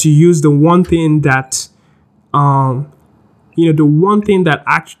me not to use the one thing that, the one thing that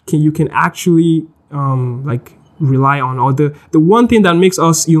you can actually, rely on, or the one thing that makes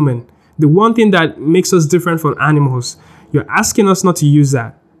us human, the one thing that makes us different from animals. You're asking us not to use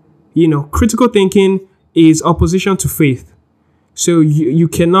that. You know, critical thinking is opposition to faith. So you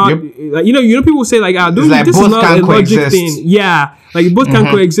cannot, people say like, this is not a logic thing. Yeah, like both can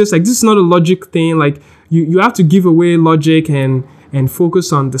coexist. Like, this is not a logic thing. Like, you have to give away logic and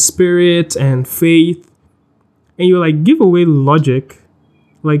focus on the spirit and faith. And you're like, give away logic,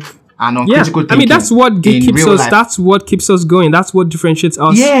 like, and on critical thinking. I mean, that's what keeps us. Life. That's what keeps us going. That's what differentiates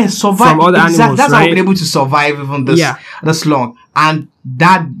us. Survive from other animals. That's right? how we're able to survive even this long. And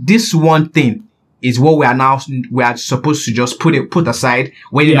this one thing is what we are supposed to just put aside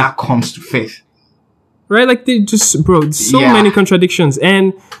when it now comes to faith. Right? Like, they just, bro, many contradictions.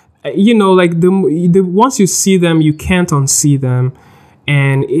 And, like the once you see them, you can't unsee them.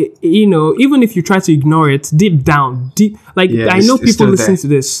 And, even if you try to ignore it, deep down, I know people listening to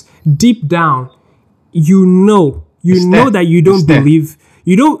this, deep down, you know that you don't believe,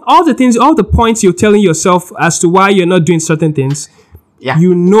 all the points you're telling yourself as to why you're not doing certain things,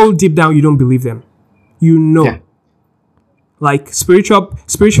 deep down you don't believe them. Like spiritual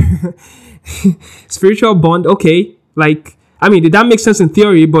bond. Okay. Like, I mean, that makes sense in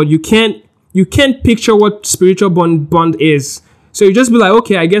theory, but you can't picture what spiritual bond is. So you just be like,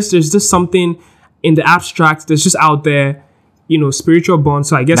 okay, I guess there's just something in the abstract that's just out there, spiritual bond.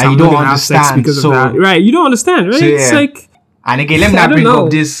 So I guess I'm not gonna have sex because of that. Right. You don't understand, right? So, it's like, and again, let me not bring up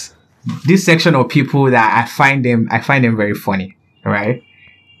this section of people that I find them very funny. Right.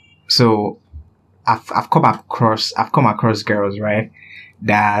 So I've come across girls, right,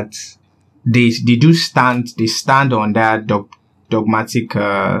 that they stand on that dogmatic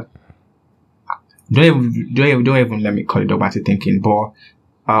don't even let me call it dogmatic thinking, but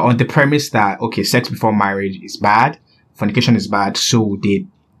on the premise that, okay, sex before marriage is bad, fornication is bad, so they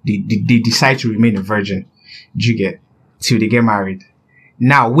decide to remain a virgin, till they get married.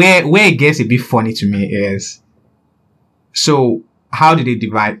 Now, where it gets a bit funny to me is, so how do they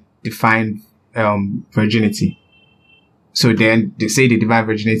define virginity? So then they say they define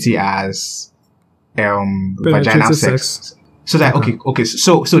virginity as vaginal sex. So that okay.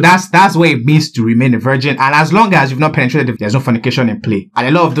 So that's what it means to remain a virgin. And as long as you've not penetrated, there's no fornication in play. And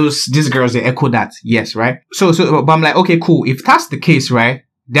a lot of these girls, they echo that. Yes, right? So but I'm like, okay, cool. If that's the case, right?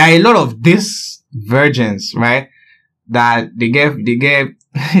 There are a lot of these virgins, right? That they get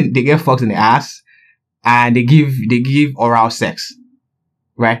fucked in the ass and they give oral sex.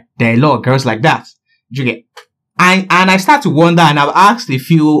 Right? There are a lot of girls like that. You get? And I start to wonder, and I've asked a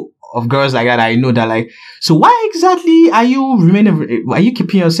few of girls like that I know that, like, so why exactly are you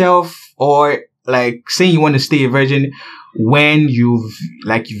keeping yourself, or like saying you want to stay a virgin when you've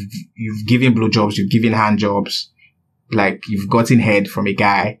given blowjobs, you've given hand jobs, like you've gotten head from a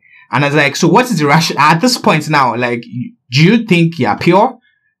guy. And I was like, so what is the ration at this point now? Like, do you think you're pure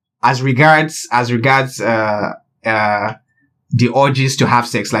as regards the urges to have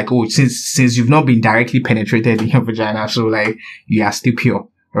sex? Like, oh, since you've not been directly penetrated in your vagina, so like you are still pure,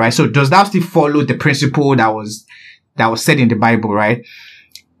 right? So does that still follow the principle that was said in the Bible, right?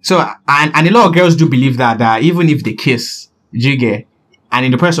 So, and a lot of girls do believe that even if they kiss, and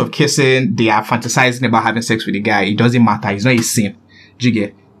in the process of kissing, they are fantasizing about having sex with the guy, it doesn't matter. It's not a sin.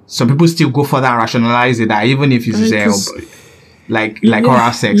 Some people still go further and rationalize it that even if it's like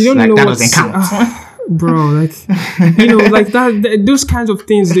oral sex, like that doesn't count. Bro, like, like that, those kinds of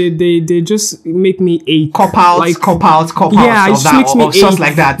things, they just make me ache. Cop out. Yeah, it just makes me ache. Stuff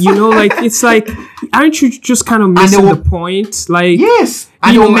like that. Like, it's like, aren't you just kind of missing the point? Like, yes.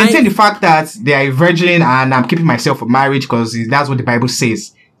 And they will maintain the fact that they are a virgin and I'm keeping myself for marriage because that's what the Bible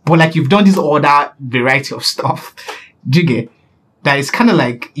says. But like, you've done this other variety of stuff. Do you get? That is kind of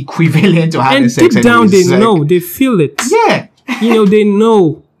like equivalent to having sex. And deep down, they know, they feel it. Yeah. They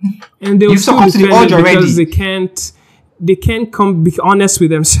know. And they'll still defend it because they can't be honest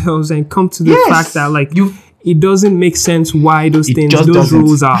with themselves and come to the fact that like it doesn't make sense why those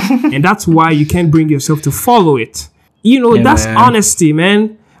rules are. And that's why you can't bring yourself to follow it. That's honesty,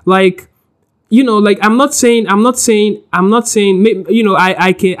 man. Like, like I'm not saying I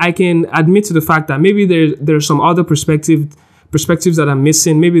can admit to the fact that maybe there's some other perspectives that I'm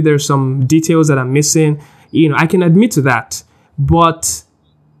missing. Maybe there's some details that I'm missing. I can admit to that. But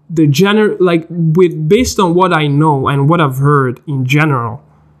the based on what I know and what I've heard in general,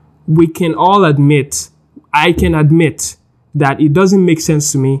 we can all admit, I can admit that it doesn't make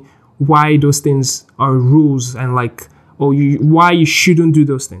sense to me why those things are rules and like, why you shouldn't do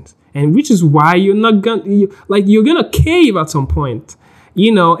those things. And which is why you're gonna cave at some point.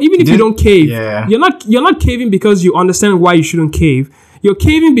 Even if you don't cave, you're not caving because you understand why you shouldn't cave. You're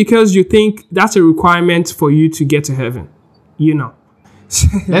caving because you think that's a requirement for you to get to heaven.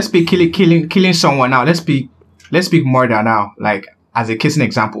 Let's be killing someone now. Let's speak murder now. Like, as a case in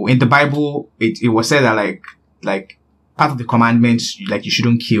example, in the Bible, it was said that like part of the commandments, like you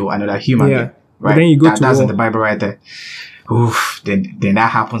shouldn't kill another human being, right? But then you go to that's war. In the Bible right there. Oof, then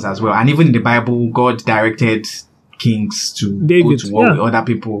that happens as well. And even in the Bible, God directed kings to go to war with other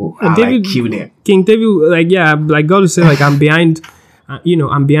people and like kill them. King David, like God will say, like, I'm behind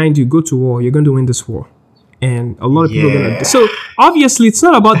you. Go to war. You're going to win this war. And a lot of people are going to. So obviously, it's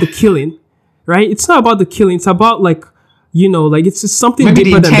not about the killing, right? It's not about the killing. It's about like, it's just something maybe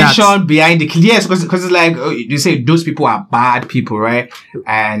deeper than that. Maybe the intention behind the killing. Yes, because it's like you say those people are bad people, right?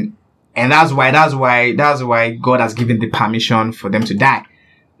 And that's why God has given the permission for them to die.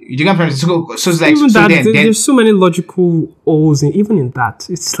 You get what I'm saying? So it's like there's so many logical holes even in that.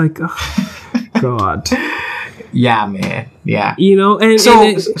 It's like, God. Yeah, man. Yeah. And so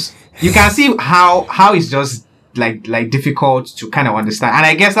you can see how it's just like difficult to kind of understand. And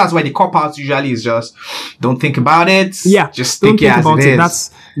I guess that's why the cop-out usually is just don't think about it. Yeah. Just think it as it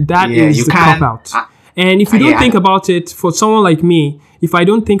is. That is the cop-out. And if you don't think about it, for someone like me, if I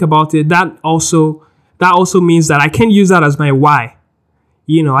don't think about it, that also means that I can't use that as my why.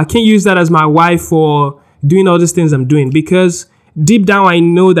 I can't use that as my why for doing all these things I'm doing, because deep down I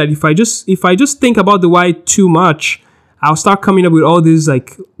know that if I just think about the why too much, I'll start coming up with all these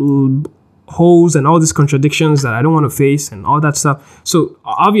like holes and all these contradictions that I don't want to face and all that stuff. So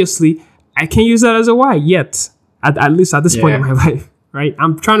obviously I can't use that as a why yet, at least at this point in my life, right?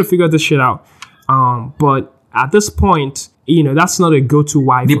 I'm trying to figure this shit out. But at this point, that's not a go-to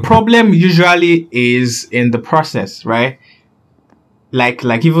why. The problem usually is in the process, right? Like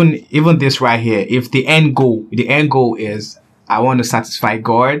even this right here, if the end goal is I want to satisfy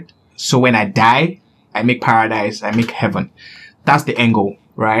God, so when I die, I make paradise, I make heaven. That's the end goal,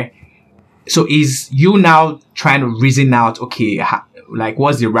 right? So is you now trying to reason out, okay, like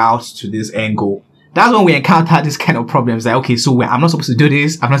what's the route to this end goal? That's when we encounter this kind of problems. Like, okay, so I'm not supposed to do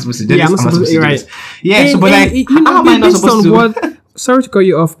this. I'm not supposed to do this. I'm not supposed to do this. Yeah, so but like, how am I not supposed to? Sorry to cut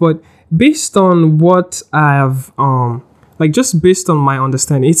you off, but based on what I've just based on my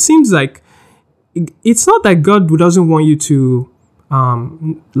understanding, it seems like it's not that God doesn't want you to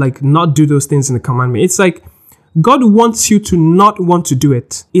not do those things in the commandment. It's like God wants you to not want to do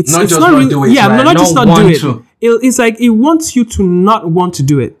it. It's not it's just not really, do it. Yeah, right? not just not do it. To. It's like it wants you to not want to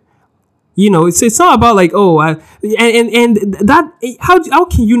do it. It's not about like, and that how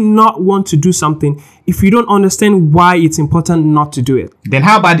can you not want to do something if you don't understand why it's important not to do it? Then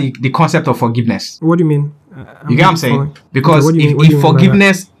how about the concept of forgiveness? What do you mean? You get what I'm saying? Because if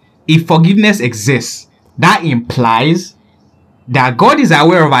forgiveness, if forgiveness exists, that implies that God is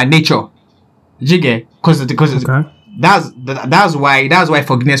aware of our nature. Do you get? Because Okay. that's why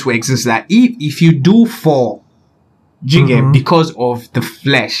forgiveness will exist. That if you do fall, do you get, because of the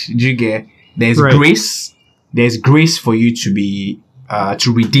flesh, do you get, there's Right. grace. There's grace for you to be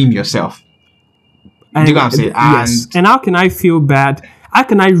to redeem yourself. Do you get what I'm saying? Yes. And how can I feel bad? How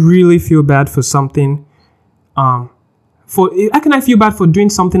can I really feel bad for something? How can I feel bad for doing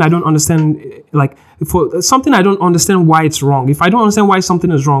something I don't understand? Like for something I don't understand why it's wrong. If I don't understand why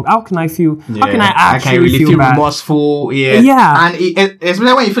something is wrong, how can I feel? How can I actually really feel bad? remorseful? Yeah. And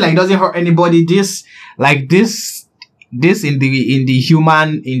especially when you feel like it doesn't hurt anybody. This in the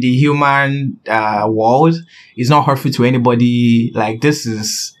human world is not hurtful to anybody. Like this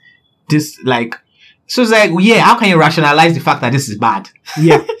like. So it's like, yeah, how can you rationalize the fact that this is bad?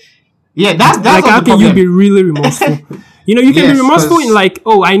 Yeah. Yeah, that's like, how the can you problem. be really remorseful? You know, you can be remorseful in like,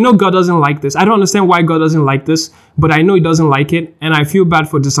 oh, I know God doesn't like this. I don't understand why God doesn't like this, but I know He doesn't like it, and I feel bad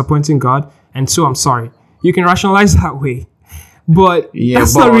for disappointing God, and so I'm sorry. You can rationalize that way, but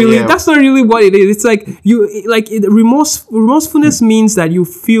that's not really what it is. It's like remorsefulness means that you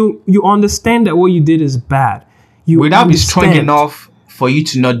understand that what you did is bad. You without be strong enough for you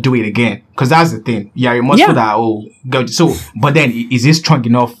to not do it again, because that's the thing. Yeah, remorseful that God. So, but then is it strong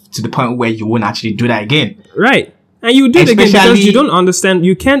enough to the point where you won't actually do that again? Right. And you do it again because you don't understand.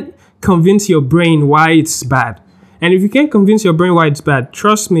 You can't convince your brain why it's bad. And if you can't convince your brain why it's bad,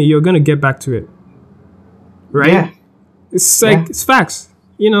 trust me, you're going to get back to it. Right? Yeah. It's like, it's facts,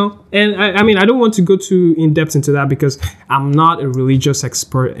 you know? And I mean, I don't want to go too in depth into that because I'm not a religious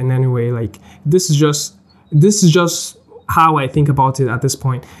expert in any way. Like, this is just how I think about it at this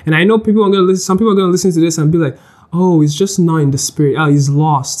point. And I know some people are going to listen to this and be like, oh, it's just not in the spirit. Oh, he's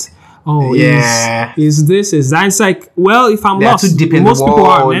lost. Oh, yeah. Is this, is that? It's like, well, if I'm lost, too deep in most the people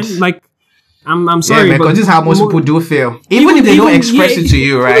are, world. man. Like, I'm sorry, yeah, because this is how most people do feel. Even if they don't express it to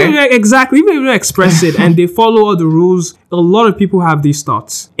you, right? Exactly. Even if they don't express it and they follow all the rules, a lot of people have these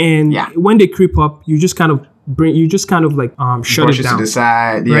thoughts. And when they creep up, you just kind of like shut Brush it down to the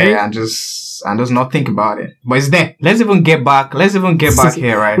side, right? and just not think about it. But it's there. Let's even get back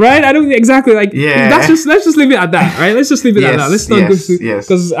here, right? Right? I don't exactly like. Yeah. Let's just leave it at that, right? Let's just leave it at that. Let's not go through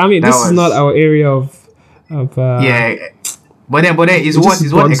because I mean this is not our area of. But then it's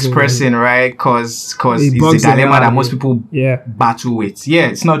what expressing, right? Because it's the dilemma that most people battle with. Yeah,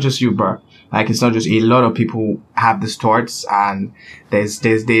 it's not just you, bro. Like, it's not just a lot of people have these thoughts, and there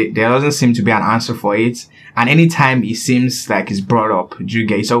doesn't seem to be an answer for it. And anytime it seems like it's brought up,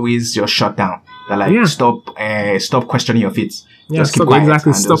 it's always just shut down. They're like, stop questioning your faith. Just keep quiet.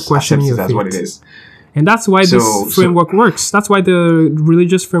 Exactly. Stop questioning your faith. That's what it is. And that's why this framework works. That's why the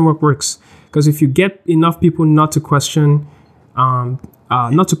religious framework works. Because if you get enough people not to question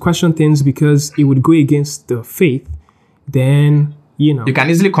things because it would go against the faith, then you can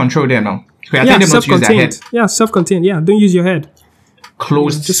easily control them now. Self-contained. Yeah, self-contained. Yeah, don't use your head.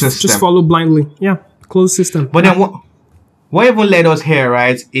 Closed system. Just follow blindly. Yeah, closed system. But then what even led us here,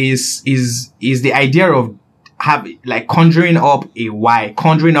 right? Is the idea of conjuring up a why,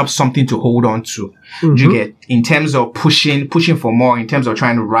 conjuring up something to hold on to. You get, in terms of pushing for more, in terms of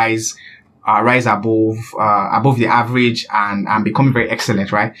trying to rise above the average and becoming very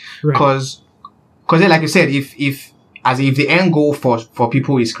excellent, right? Because like you said, if the end goal for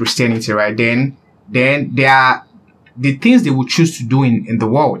people is Christianity, right? Then there are the things they would choose to do in the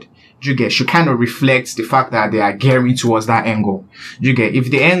world. Should kind of reflect the fact that they are gearing towards that end goal. If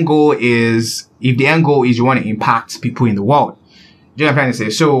the end goal is you want to impact people in the world. Do you know what I'm trying to say?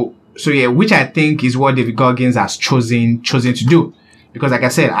 So yeah, which I think is what David Goggins has chosen to do. Because like I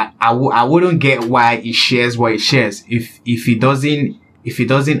said, I wouldn't get why he shares what he shares if he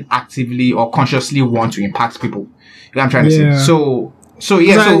doesn't actively or consciously want to impact people. You know what I'm trying to say? So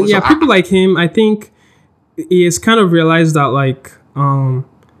people like him, I think he has kind of realized that like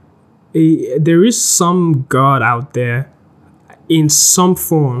there is some God out there in some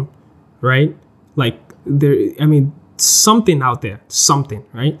form, right? Like something out there, something,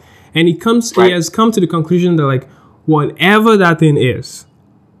 right? And he has come to the conclusion that like whatever that thing is,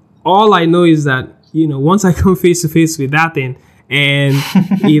 all I know is that once I come face to face with that thing, and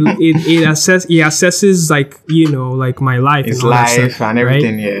he assesses like my life, his life and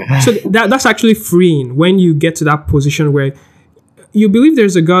everything, right? Yeah. So that's actually freeing when you get to that position where you believe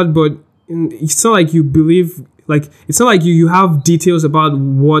there's a God, but it's not like you believe, like it's not like you have details about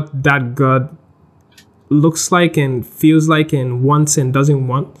what that God looks like and feels like and wants and doesn't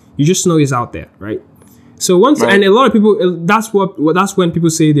want. You just know he's out there, right? So and a lot of people, that's when people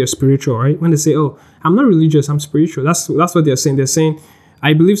say they're spiritual, right? When they say, "Oh, I'm not religious, I'm spiritual." That's what they're saying. They're saying,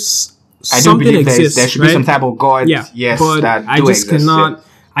 I believe I do something believe exists. there should right? be some type of God. Yeah, Yes, but that I do just exist, cannot. yeah.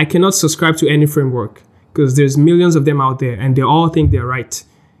 I cannot subscribe to any framework because there's millions of them out there, and they all think they're right,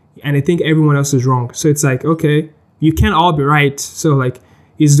 and they think everyone else is wrong. So it's like, okay, you can't all be right. So like,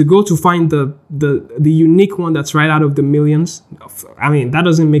 is the goal to find the unique one that's right out of the millions? I mean, that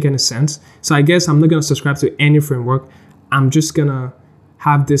doesn't make any sense. So I guess I'm not gonna subscribe to any framework. I'm just gonna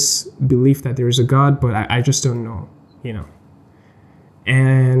have this belief that there is a God, but I just don't know, you know.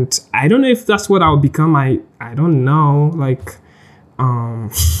 And I don't know if that's what I'll become. I don't know. Like, mom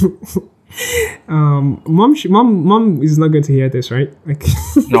is not going to hear this, right? Like,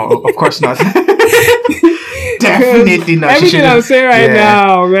 No, of course not. Definitely not. everything I'm saying right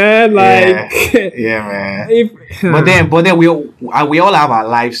now, man. Like, yeah, man. But then we all have our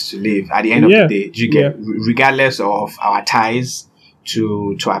lives to live at the end of the day. Do you get, regardless of our ties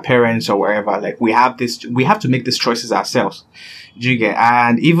to our parents or wherever, like we have to make these choices ourselves. Do you get?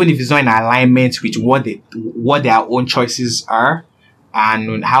 And even if it's not in alignment with what their own choices are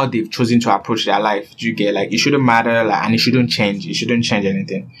and how they've chosen to approach their life, do you get? Like, it shouldn't matter, like, and it shouldn't change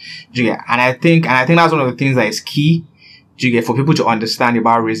anything. Do you get? And I think that's one of the things that is key, do you get, for people to understand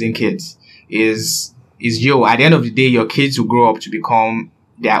about raising kids is at the end of the day, your kids will grow up to become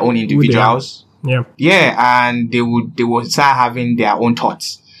their own individuals. Yeah, and they would start having their own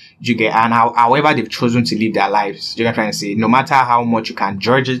thoughts. Do you get? And however they've chosen to live their lives. Do you get what I'm trying to say? No matter how much you can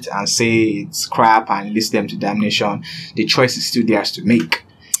judge it and say it's crap and list them to damnation, the choice is still theirs to make.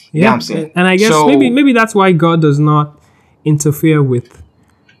 Yeah, you know what I'm saying? And I guess maybe that's why God does not interfere with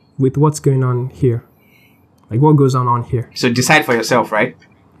what's going on here, like what goes on here. So decide for yourself, right?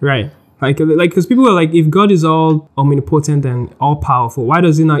 Right. Like, because people are like, if God is all omnipotent and all powerful, why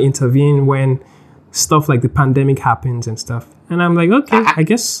does He not intervene when stuff like the pandemic happens and stuff? And I'm like, okay, I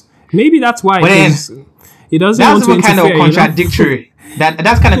guess maybe that's why. It doesn't want to interfere. That's kind of contradictory.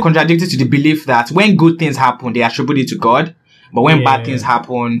 That's kind of contradictory to the belief that when good things happen, they attribute it to God, but when bad things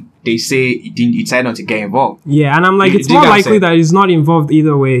happen, they say it decided not to get involved. Yeah, and I'm like, it's more likely that He's not involved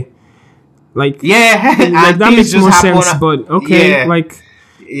either way. Like, like that makes more sense. But okay, like.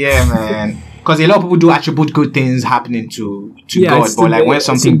 Yeah, man. Because a lot of people do attribute good things happening to God, but like when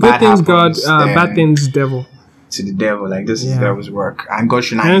something bad happens, God, bad things, devil. To the devil, like this is devil's work, and God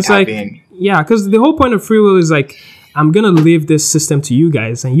should not intervene. Like, yeah, because the whole point of free will is like, I'm gonna leave this system to you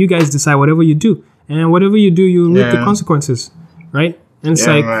guys, and you guys decide whatever you do, and whatever you do, you reap the consequences, right? And it's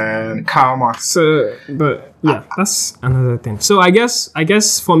like, man, karma. So, but yeah, that's another thing. So I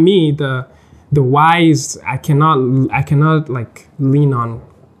guess for me, the why is I cannot like lean on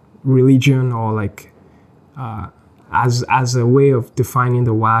religion or like as a way of defining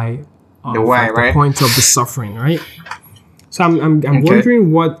the why of like, the point of the suffering, right? So I'm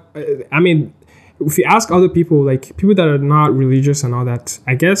wondering what I mean. If you ask other people, like people that are not religious and all that,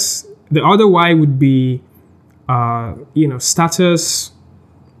 I guess the other why would be status,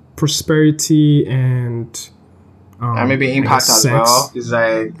 prosperity, and maybe impact as well. It's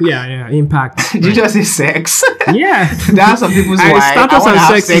like impact. Did you just say sex? Yeah, that's some people's why. Status and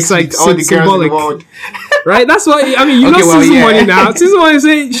sex is like all the symbolic, right? That's why I mean. You know, Season Money now. Season Money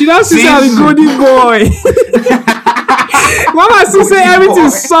say she doesn't say I'm a golden boy. Mama still say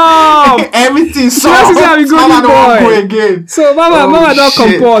everything's soft. Everything's soft. She doesn't say I'm a golden boy. Again. So Mama don't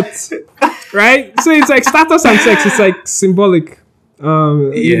comport, right? So it's like status and sex. It's like symbolic.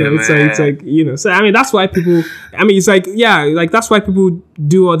 It's like so I mean that's why people it's like that's why people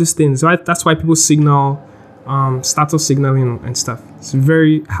do all these things, right? That's why people signal status signaling and stuff. It's has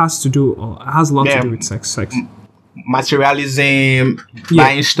a lot to do with sex. Materialism,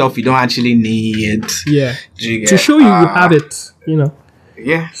 buying stuff you don't actually need, to show you have it,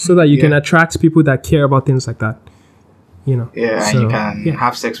 so that you can attract people that care about things like that, so, and you can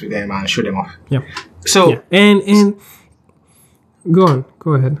have sex with them and show them off. And go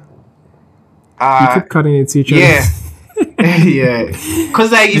ahead. You keep cutting it to each other.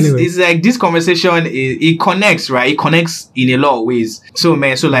 Because like it's like this conversation it connects, right? It connects in a lot of ways. So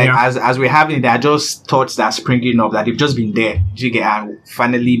man, as we're having it, there are just thoughts that are springing up that they've just been there, and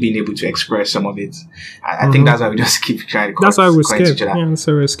finally being able to express some of it. I think that's why we just keep trying to. That's why we're scared. That's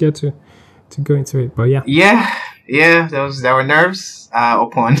why we're scared to go into it. But there were nerves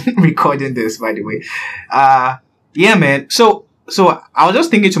upon recording this, by the way. Man. So I was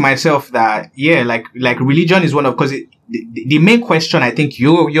just thinking to myself that like religion is one of, because the main question I think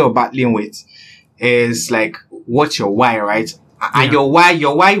you're battling with is like, what's your why, right? And your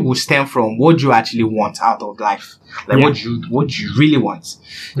why will stem from what you actually want out of life, like what you really want.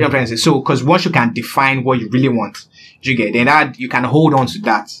 You know what I'm trying to say? So because once you can define what you really want, then that you can hold on to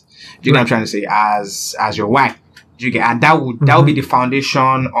that. You know what I'm trying to say as your why. Do you get? And that would be the foundation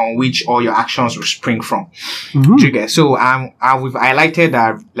on which all your actions will spring from. Mm-hmm. Do you get? So we've highlighted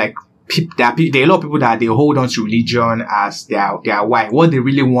that like there are a lot of people that they hold on to religion as their why. What they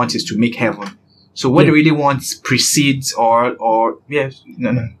really want is to make heaven. So what they really want precedes or yes,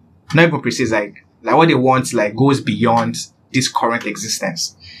 no, not even precedes, like what they want like goes beyond this current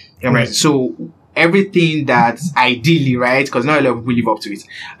existence. You know, right. So everything that ideally, right, because not a lot of people live up to it,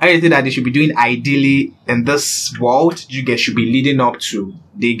 everything that they should be doing ideally in this world, you get, should be leading up to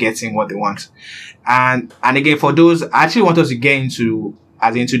they getting what they want. And again, for those, I actually want us to get into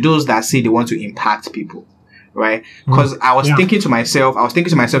those that say they want to impact people. Right? Because I was thinking to myself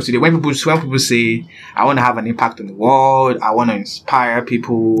today, when people say, I want to have an impact on the world, I want to inspire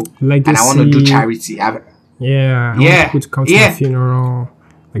people, and I want to do charity. I want people to come to my funeral.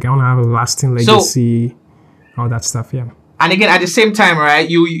 Like, I want to have a lasting legacy, all that stuff, yeah. And again, at the same time, right,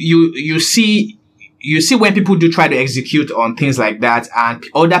 you see when people do try to execute on things like that, and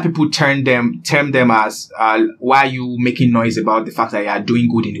other people term them as, why are you making noise about the fact that you are doing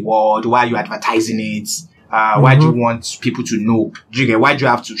good in the world? Why are you advertising it? Why do you want people to know? Do you get? Why do you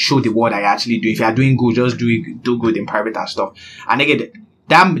have to show the world that you're actually doing? If you are doing good, just do good in private and stuff. And again,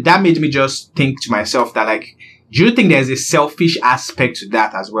 that made me just think to myself that, like, do you think there's a selfish aspect to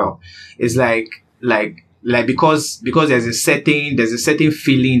that as well? It's like because there's a certain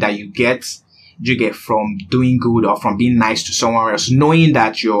feeling that you get from doing good or from being nice to someone else, knowing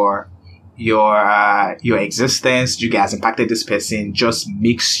that your existence has impacted this person, just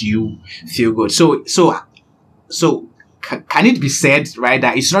makes you feel good. So can it be said, right,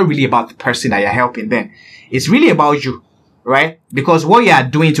 that it's not really about the person that you're helping then? It's really about you, right? Because what you are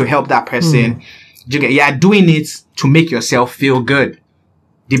doing to help that person, you are doing it to make yourself feel good.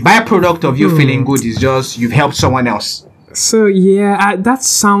 The byproduct of you feeling good is just you've helped someone else. So yeah, that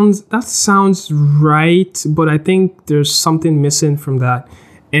sounds right, but I think there's something missing from that.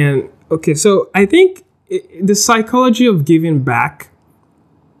 And okay, so I think the psychology of giving back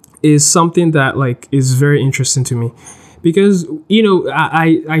is something that like is very interesting to me, because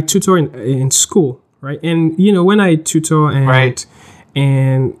I tutor in school, right? And when I tutor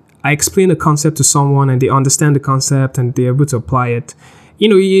and I explain the concept to someone and they understand the concept and they're able to apply it,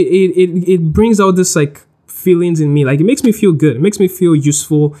 it brings out this like feelings in me. Like, it makes me feel good. It makes me feel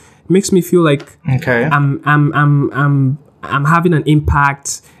useful. It makes me feel like I'm having an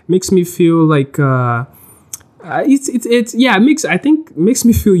impact. It makes me feel like it makes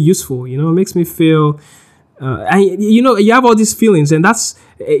me feel useful. It makes me feel you have all these feelings, and that's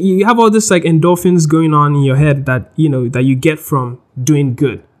you have all this like endorphins going on in your head that that you get from doing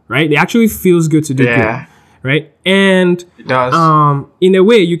good, right? It actually feels good to do good, right? And it does. In a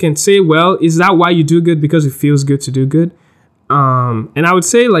way, you can say, well, is that why you do good? Because it feels good to do good? And I would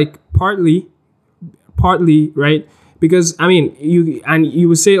say like partly, right? Because I mean, you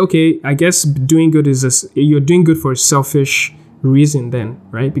would say, okay, I guess doing good you're doing good for a selfish reason then,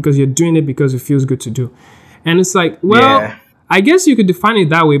 right? Because you're doing it because it feels good to do. And it's like, well, I guess you could define it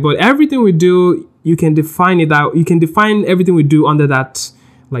that way, but everything we do, you can define everything we do under that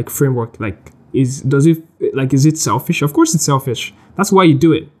like framework. Like, is it selfish? Of course it's selfish. That's why you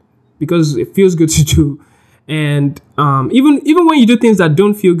do it, because it feels good to do. And even when you do things that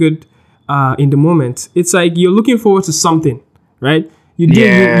don't feel good in the moment, it's like you're looking forward to something, right? You do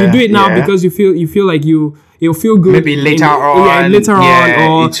it now because you feel like it'll feel good. Maybe later on, or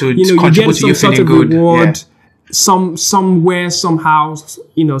you get some sort of reward somewhere, somehow,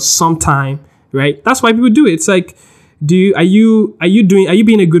 sometime, right? That's why people do it. It's like, are you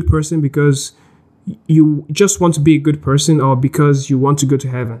being a good person because you just want to be a good person, or because you want to go to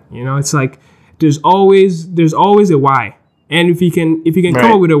heaven? It's like there's always a why. And if you can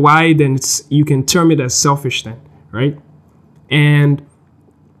come up with a why, then you can term it as selfish then, right? And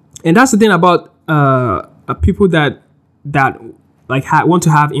that's the thing about people that like want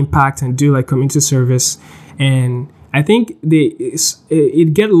to have impact and do like community service. And I think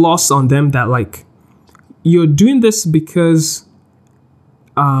it get lost on them that like you're doing this because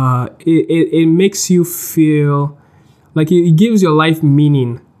it makes you feel like it gives your life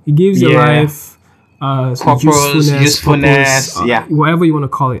meaning. It gives your life usefulness, whatever you want to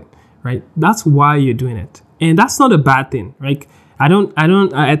call it, right? That's why you're doing it, and that's not a bad thing. Like,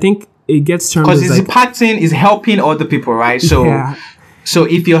 I think it gets termed because it's like, impacting, is helping other people, right? So, so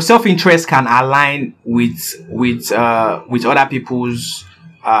if your self-interest can align with other people's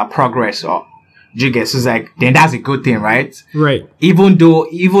progress, or so it's like, then that's a good thing, right? Right. Even though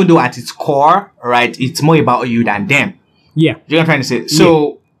at its core, right, it's more about you than them. Yeah. You know what I'm trying to say?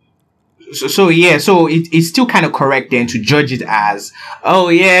 So. So it's still kind of correct then to judge it as,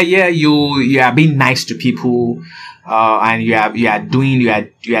 you are being nice to people, and you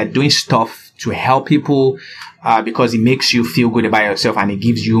are doing stuff to help people, because it makes you feel good about yourself and it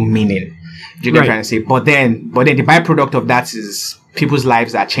gives you meaning. Do you get what I'm trying to say? But then the byproduct of that is people's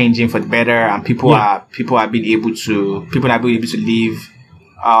lives are changing for the better, and people are being able to live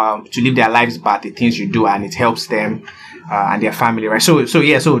their lives by the things you do, and it helps them and their family, right? So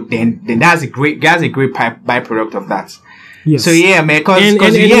then that's a great byproduct of that. Yes. So yeah, man, because a lot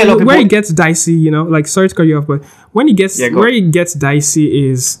of people, where it gets dicey, like, sorry to cut you off, but when it gets where it gets dicey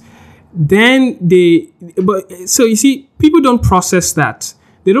is then so you see, people don't process that.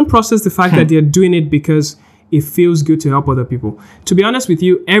 They don't process the fact that they're doing it because it feels good to help other people. To be honest with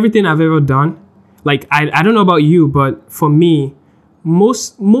you, everything I've ever done, like, I don't know about you, but for me,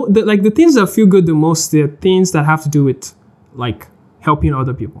 the things that feel good the most, they're things that have to do with, like, helping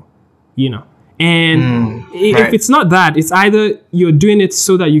other people, And if it's not that, it's either you're doing it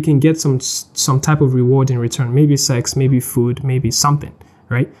so that you can get some type of reward in return. Maybe sex, maybe food, maybe something,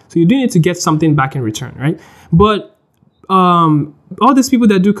 right? So you're doing it to get something back in return, right? But all these people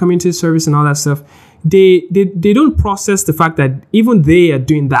that do community service and all that stuff, they don't process the fact that even they are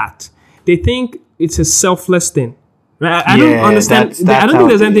doing that. They think it's a selfless thing. Right? I don't understand. I don't think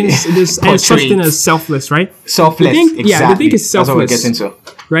there's anything. There's such thing as selfless, right? Selfless. Exactly. Yeah, they think it's selfless. That's what we're getting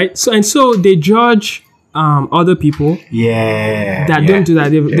to. Right. So they judge other people. That don't do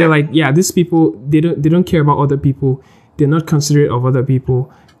that. They're like, these people, they don't care about other people. They're not considerate of other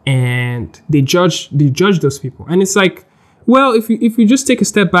people, and they judge those people. And it's like, well, if you just take a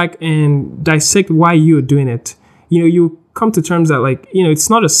step back and dissect why you're doing it, you come to terms that, like,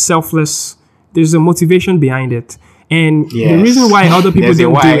 it's not a selfless. There's a motivation behind it. And the reason why other people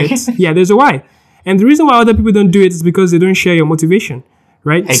don't do it, there's a why. And the reason why other people don't do it is because they don't share your motivation,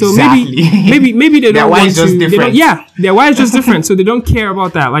 right? Exactly. So maybe they don't want to. Their why is just different. So they don't care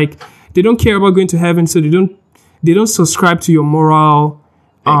about that. Like, they don't care about going to heaven. So they don't subscribe to your moral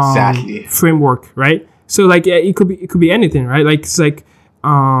framework, right? So, like, it could be anything, right? Like, it's like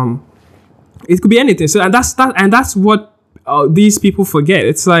it could be anything. So that's what these people forget.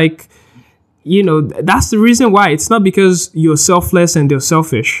 It's like, that's the reason why. It's not because you're selfless and they're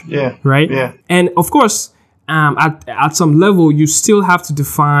selfish. Yeah. Right? Yeah. And of course, at some level, you still have to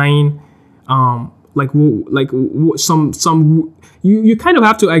define, you kind of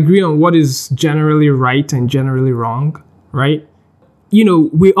have to agree on what is generally right and generally wrong, right?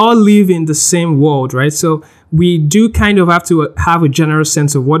 We all live in the same world, right? So we do kind of have to have a general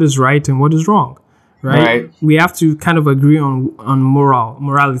sense of what is right and what is wrong. Right? We have to kind of agree on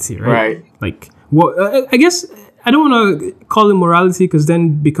morality, right? Right. Like, I guess I don't want to call it morality because then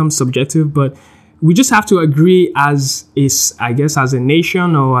it becomes subjective, but we just have to agree as a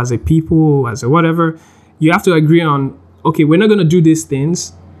nation or as a people, as a whatever. You have to agree on, okay, we're not going to do these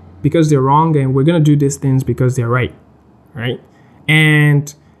things because they're wrong, and we're going to do these things because they're right?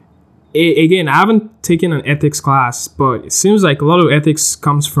 And again, I haven't taken an ethics class, but it seems like a lot of ethics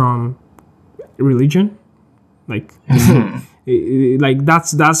comes from religion, like like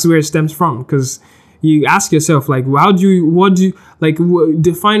that's where it stems from, because you ask yourself, like, what do you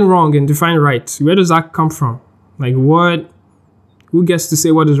define wrong and define right? Where does that come from? Like, who gets to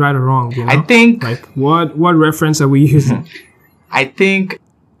say what is right or wrong? I think, like, what reference are we using? I think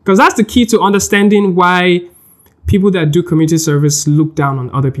because that's the key to understanding why people that do community service look down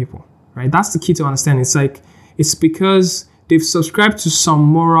on other people, right? That's the key to understanding. It's like, it's because they've subscribed to some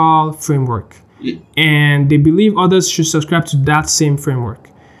moral framework, and they believe others should subscribe to that same framework.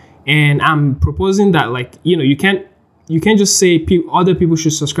 And I'm proposing that, like, you can't just say other people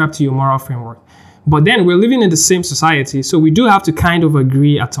should subscribe to your moral framework. But then we're living in the same society, so we do have to kind of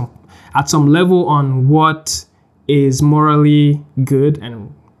agree at some level on what is morally good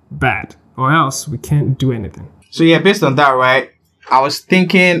and bad, or else we can't do anything. So yeah, based on that, right, I was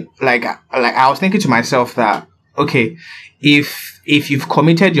thinking to myself that, okay, if you've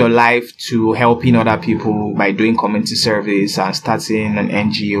committed your life to helping other people by doing community service and starting an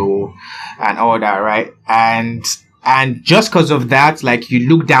NGO and all that, right, and just because of that, like, you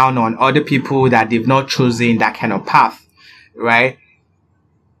look down on other people that they've not chosen that kind of path, right?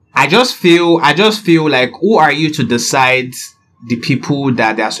 I just feel like, who are you to decide the people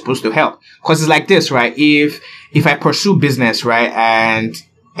that they are supposed to help? Because it's like this, right? If I pursue business, right, and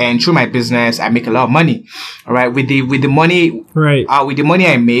through my business I make a lot of money, right? With the money, right? With the money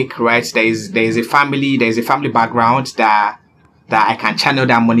I make, right, there is a family background that I can channel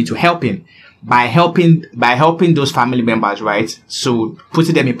that money to helping by helping those family members, right? So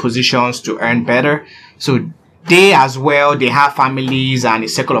putting them in positions to earn better. So they as well, they have families and a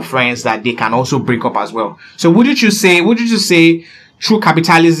circle of friends that they can also bring up as well. So would you say through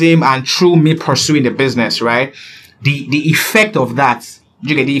capitalism and through me pursuing the business, right, the effect of that,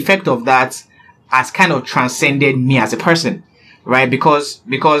 the effect of that has kind of transcended me as a person, right? Because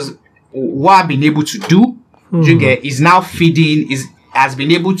what I've been able to do, is now has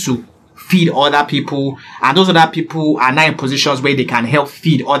been able to feed other people, and those other people are now in positions where they can help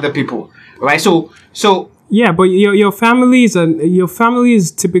feed other people, right? So yeah, but your family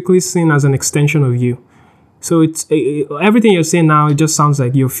is typically seen as an extension of you. So it's everything you're saying now. It just sounds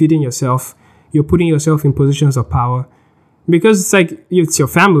like you're feeding yourself. You're putting yourself in positions of power, because it's like it's your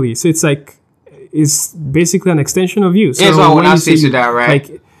family. So it's like it's basically an extension of you. So here's what I want to say to that, right?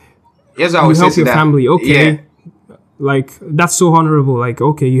 Like, here's what I you would say help to your that. family, okay? Yeah. Like that's so honorable. Like,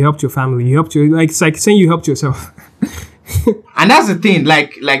 okay, you helped your family. You helped your, like, it's like saying you helped yourself. And that's the thing.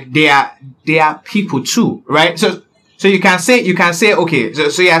 Like they are people too, right? So you can say okay.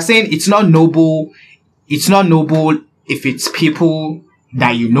 So you are saying it's not noble. It's not noble if it's people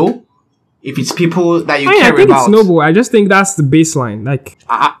that you know, if it's people that you care I think about. it's noble. I just think that's the baseline. Like,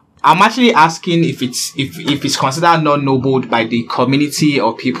 I'm actually asking if it's considered not noble by the community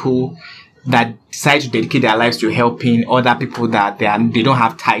or people that decide to dedicate their lives to helping other people that they don't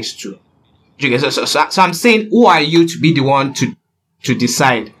have ties to. So I'm saying, who are you to be the one to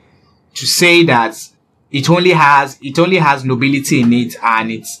decide, to say that it only has nobility in it,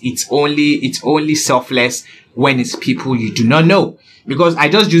 and it's only selfless when it's people you do not know? Because I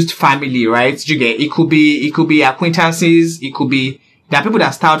just used family, right? It could be acquaintances. There are people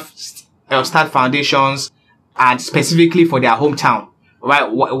that start foundations, and specifically for their hometown,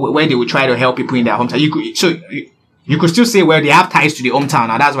 right? Where they will try to help people in their hometown. You could still say, well, they have ties to the hometown,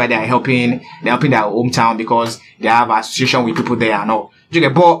 and that's why they're helping their hometown, because they have association with people there and all.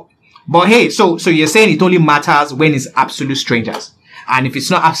 But hey, so you're saying it only matters when it's absolute strangers, and if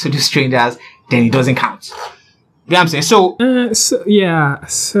it's not absolute strangers, then it doesn't count. You know what I'm saying?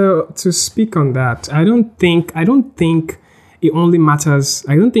 So to speak on that, I don't think it only matters.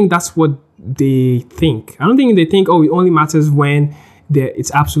 I don't think that's what they think. I don't think they think, oh, it only matters when it's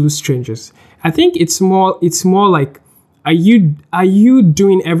absolute strangers. I think it's more like, are you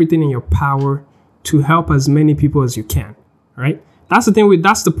doing everything in your power to help as many people as you can, right? That's the thing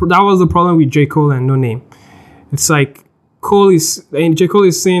that was the problem with J. Cole and No Name. It's like J. Cole is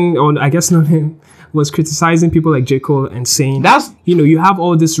saying, or I guess No Name was criticizing people like J. Cole and saying, you have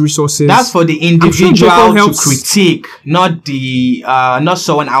all these resources. That's for the individual to critique, not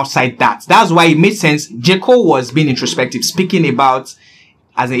someone outside that. That's why it made sense. J. Cole was being introspective, speaking about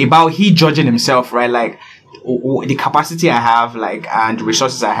he judging himself, right? Like, the capacity I have, like, and the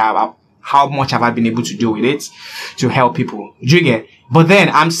resources I have, how much have I been able to do with it to help people? Do you get? But then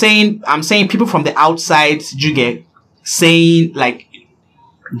I'm saying people from the outside, do you get, saying, like,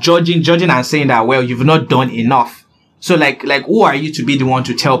 judging and saying that, well, you've not done enough. So like who are you to be the one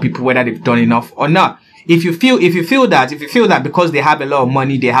to tell people whether they've done enough or not? If you feel that because they have a lot of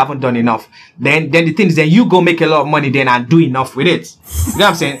money, they haven't done enough, then the thing is, then you go make a lot of money then and do enough with it. You know what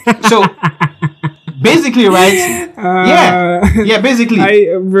I'm saying? So basically, right? Basically.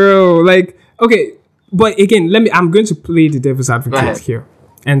 Like, okay, but again, I'm going to play the devil's advocate here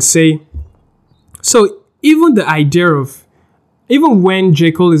and say, so even the idea of, even when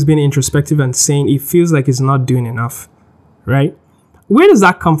J. Cole is being introspective and saying it feels like he's not doing enough, right? Where does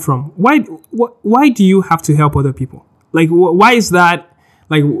that come from? Why do you have to help other people? Like, why is that?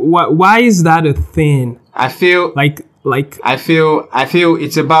 Like, why is that a thing? I feel like I feel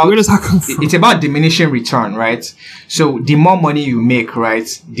it's about, where does that come from? It's about diminishing return, right? So the more money you make,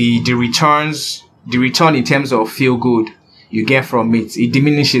 right, the return in terms of feel good you get from it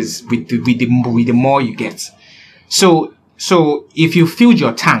diminishes with the more you get. So if you filled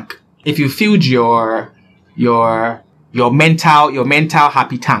your tank, if you filled your mental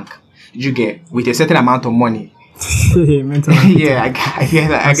happy tank, you get, with a certain amount of money. Yeah, I guess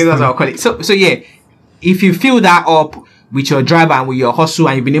that's what I'll call it. So yeah, if you fill that up with your drive and with your hustle,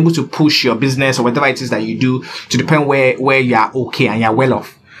 and you've been able to push your business or whatever it is that you do to the point where you are okay and you're well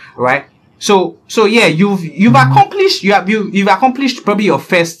off, right? So yeah, you've accomplished probably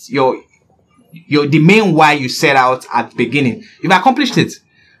the main why you set out at the beginning. You've accomplished it.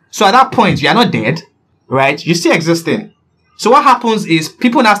 So at that point, you are not dead, right? You're still existing. So what happens is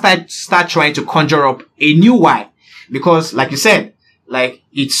people now start trying to conjure up a new why. Because like you said, like,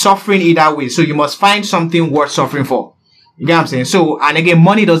 it's suffering either way. So you must find something worth suffering for. You get what I'm saying? So, and again,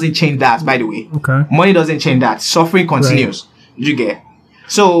 money doesn't change that, by the way. Okay. Money doesn't change that. Suffering continues. Right. You get?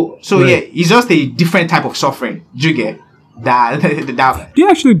 So right. Yeah, it's just a different type of suffering. You get? That. Do you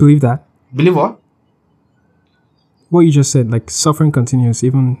actually believe that? Believe what? What you just said, like, suffering continues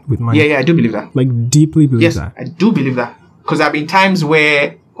even with money. Yeah, I do believe that. Like, deeply believe that. Yes, I do believe that. Because there have been times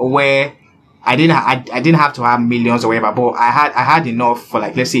where I didn't have to have millions or whatever, but I had enough for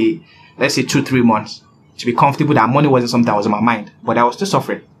like, let's say 2-3 months to be comfortable that money wasn't something that was in my mind, but I was still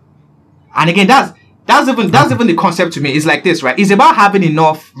suffering. And again, that's even the concept to me. It's like this, right? It's about having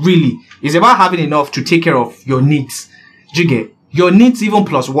enough, really. It's about having enough to take care of your needs. Do you get your needs, even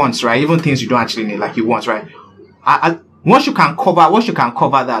plus wants, right? Even things you don't actually need, like you want, right? Once you can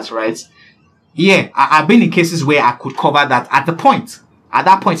cover that, right? Yeah, I've been in cases where I could cover that at that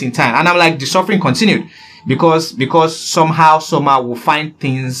point in time, and I'm like, the suffering continued because somehow we'll find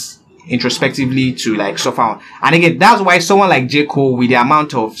things introspectively to like suffer on. And again, that's why someone like J. Cole, with the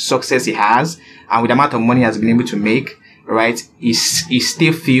amount of success he has and with the amount of money he has been able to make, right, he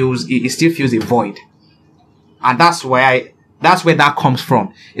still feels a void. And that's where that comes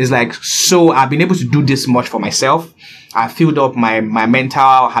from. It's like, so I've been able to do this much for myself. I filled up my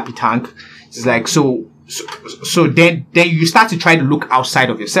mental happy tank. It's like, so then you start to try to look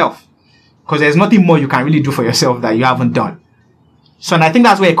outside of yourself, because there's nothing more you can really do for yourself that you haven't done. So, and I think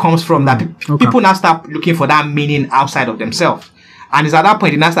that's where it comes from, that people now start looking for that meaning outside of themselves. And it's at that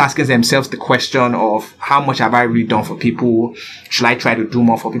point they now start asking themselves the question of, how much have I really done for people? Should I try to do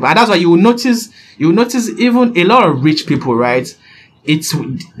more for people? And that's why you will notice even a lot of rich people, right?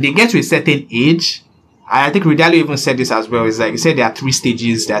 They get to a certain age. I think Ridalio even said this as well. It's like, he said there are three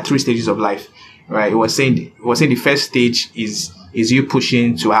stages of life, right? He was saying the first stage is you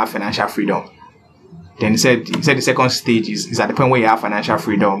pushing to have financial freedom. Then he said the second stage is at the point where you have financial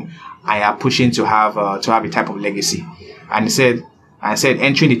freedom and you are pushing to have a type of legacy. And he said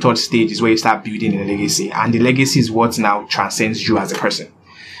entering the third stage is where you start building a legacy, and the legacy is what now transcends you as a person.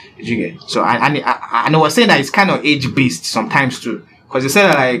 Did you get? So and I was saying that it's kind of age based sometimes too, because he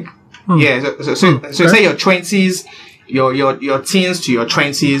said like so say your 20s, your teens to your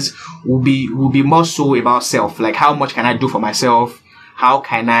 20s will be more so about self, like how much can I do for myself. How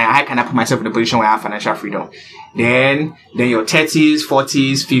can I put myself in a position where I have financial freedom? Then your 30s,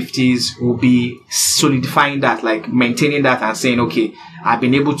 40s, 50s will be solidifying that, like maintaining that and saying, okay, I've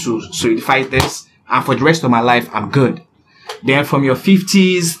been able to solidify this, and for the rest of my life, I'm good. Then from your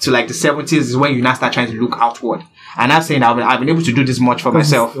 50s to like the 70s is when you now start trying to look outward. And I'm saying I've been able to do this much for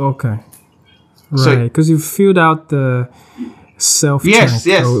myself. Okay. Right, because you filled out the self tank. Yes.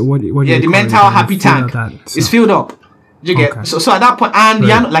 The mental happy tank is filled up. You get? Okay. So at that point, and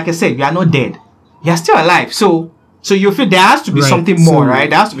you're not, like I said, you are not dead. You're still alive. So you feel there has to be something more, right?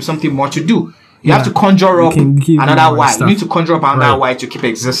 There has to be something more to do. You have to conjure up another why. You need to conjure up another why to keep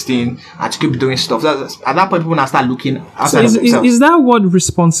existing and to keep doing stuff. At that point, people now start looking outside of themselves. Is that what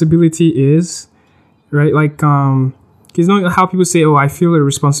responsibility is? Right? Like, because you know how people say, oh, I feel a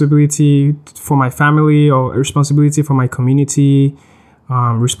responsibility for my family, or a responsibility for my community,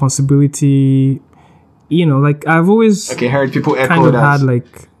 responsibility, you know, like I've always heard people echo kind of that. had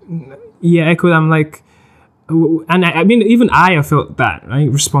like, echoed. I'm like, and I mean, even I have felt that, right?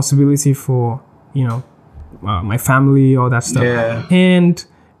 Responsibility for, you know, my family, all that stuff. Yeah. And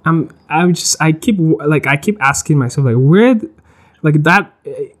I keep asking myself, like, where, like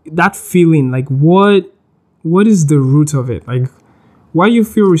that feeling, like what is the root of it? Like, why you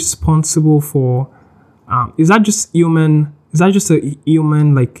feel responsible for? Is that just human? Is that just a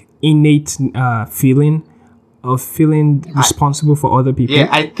human, like, innate feeling of feeling responsible for other people? Yeah,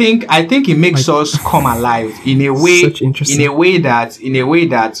 I think it makes us come alive in a way. In a way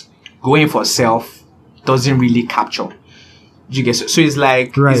that going for self doesn't really capture. You get? So it's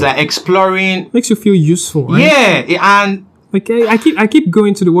like it's like exploring. Makes you feel useful, right? Yeah, and like I keep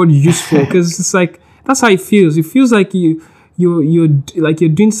going to the word useful because it's like that's how it feels. It feels like you're like you're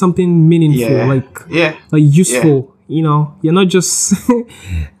doing something meaningful, like useful. Yeah. You know, you're not just,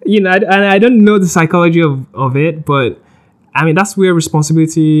 you know, and I don't know the psychology of it, but I mean, that's where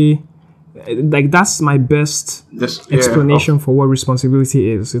responsibility, like, that's my best explanation for what responsibility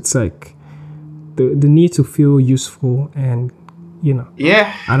is. It's like the need to feel useful and, you know.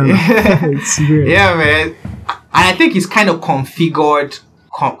 Yeah. I don't know. It's weird. Yeah, man. And I think it's kind of configured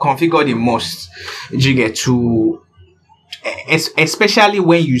the most, you get to, especially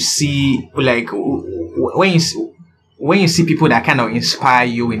when you see, like, when you see people that kind of inspire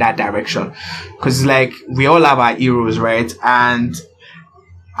you in that direction, because like we all have our heroes, right? And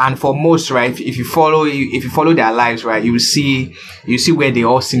for most, right, if you follow their lives, right, you see where they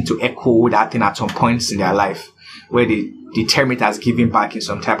all seem to echo that thing at some points in their life, where they term it as giving back in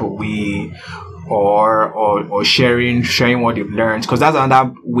some type of way, or sharing what they've learned, because that's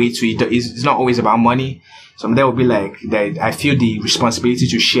another way to it. It's not always about money. Some there will be like that. I feel the responsibility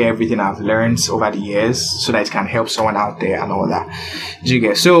to share everything I've learned over the years so that it can help someone out there and all that. Do you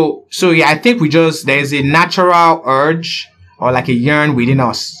get? So yeah, I think there's a natural urge or like a yearn within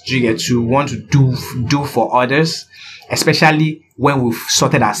us, you get, to want to do for others, especially when we've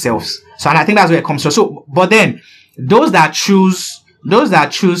sorted ourselves. So, and I think that's where it comes from. So, but then those that choose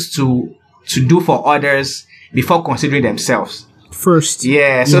to do for others before considering themselves first.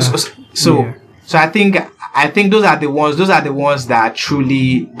 Yeah. So I think those are the ones that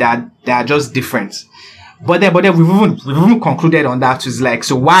truly that are just different. But then we've even concluded on that. It's like,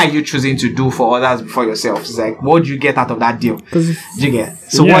 so why are you choosing to do for others before yourself? It's like, what do you get out of that deal? Do you get?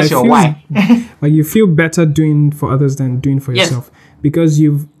 So what's your why? Like, you feel better doing for others than doing for yourself, because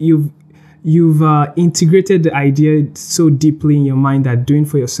you've integrated the idea so deeply in your mind that doing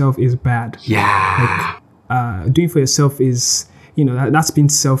for yourself is bad. Yeah. Like, doing for yourself is, that's being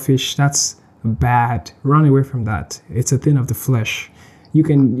selfish. That's bad. Run away from that. It's a thing of the flesh.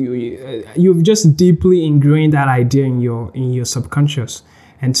 You've just deeply ingrained that idea in your subconscious,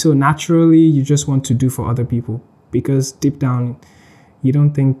 and so naturally you just want to do for other people, because deep down you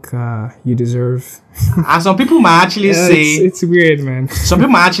don't think you deserve. And some people might actually say, it's weird, man. Some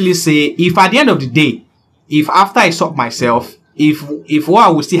people might actually say, if at the end of the day, if after I sort myself, if what I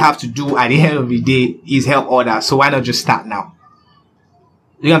will still have to do at the end of the day is help others, so why not just start now?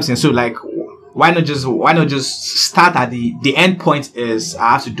 You know what I'm saying? So like, why not just start at the end point is I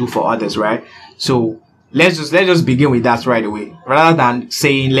have to do for others, right? So let's just begin with that right away, rather than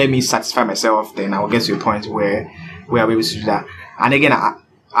saying let me satisfy myself, then I'll get to a point where I'll be able to do that. And again,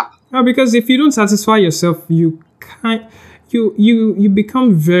 no, because if you don't satisfy yourself, you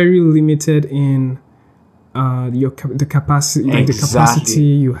become very limited in the capacity, like the capacity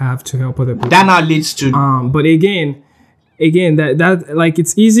you have to help other people. That now leads to but again, that like,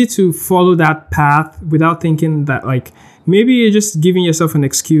 it's easy to follow that path without thinking that, like, maybe you're just giving yourself an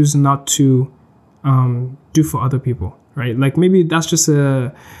excuse not to do for other people, right? Like, maybe that's just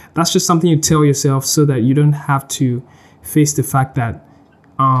something you tell yourself so that you don't have to face the fact that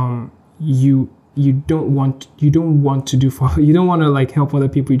you don't want to do for, you don't want to like help other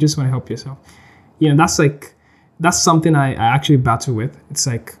people, you just want to help yourself. That's something I actually battle with. It's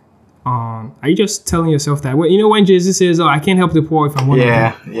like, are you just telling yourself that? Well, when Jesus says, "Oh, I can't help the poor if I'm one of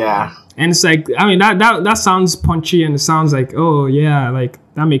them." Yeah. And it's like, I mean, that sounds punchy, and it sounds like, oh yeah, like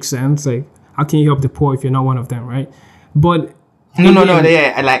that makes sense. Like, how can you help the poor if you're not one of them, right? But no,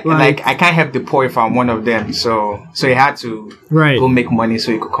 yeah, like I can't help the poor if I'm one of them. So he had to go make money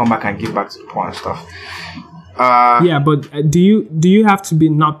so he could come back and give back to the poor and stuff. Yeah, but do you have to be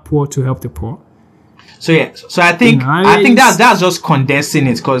not poor to help the poor? So yeah, so I think that's just condensing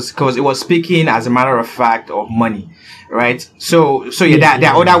it, because it was speaking as a matter of fact of money, right? So yeah,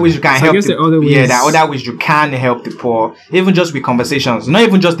 there are other ways you can help. There are other ways you can help the poor, even just with conversations. Not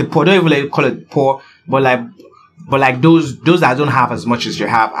even just the poor. Don't even like call it poor, but like those that don't have as much as you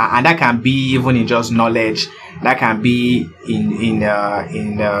have, and that can be even in just knowledge. That can be in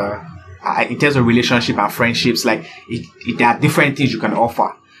terms of relationship and friendships. Like there are different things you can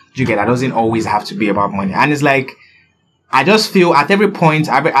offer. You get that doesn't always have to be about money. And it's like, I just feel at every point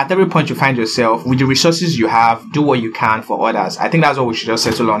you find yourself, with the resources you have, do what you can for others. I think that's what we should just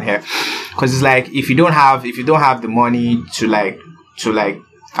settle on here, because it's like, if you don't have the money to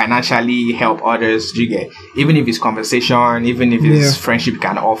financially help others, you get, even if it's conversation, even if it's friendship you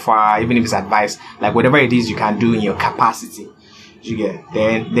can offer, even if it's advice, like whatever it is you can do in your capacity, you get,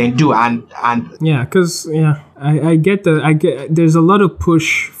 then do. And yeah, because I get there's a lot of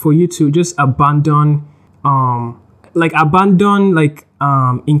push for you to just abandon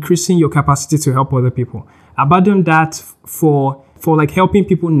increasing your capacity to help other people. Abandon that for like helping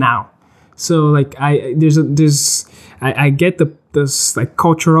people now. So like I get this like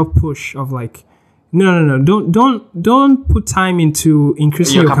cultural push of like, no, don't put time into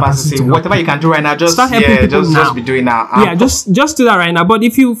increasing your capacity. Whatever you can do right now, just start helping people now. Just be doing now. Just do that right now. But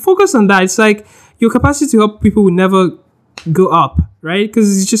if you focus on that, it's like your capacity to help people will never go up, right?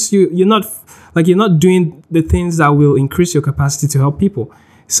 Because it's just you're not doing the things that will increase your capacity to help people.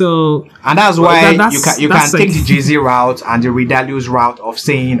 So, and that's why you can take the Jay-Z route and the Ridalius route of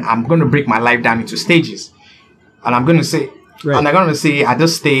saying, I'm going to break my life down into stages, and I'm going to say. Right. And I'm going to say, at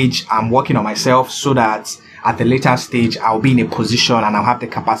this stage, I'm working on myself so that at the later stage, I'll be in a position and I'll have the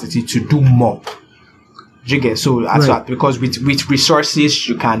capacity to do more. Do you get? So, because with resources,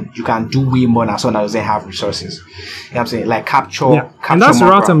 you can do way more than someone that doesn't have resources. You know what I'm saying? Like capture and that's the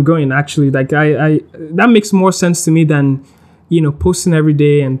route I'm going, actually. Like I that makes more sense to me than, posting every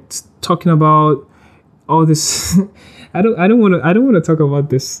day and talking about all this. I don't want to talk about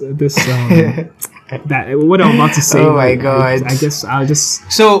this that what I'm about to say. Oh my god! I guess I'll just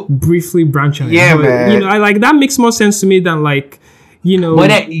briefly branch on it. Yeah, man. I like that makes more sense to me than like,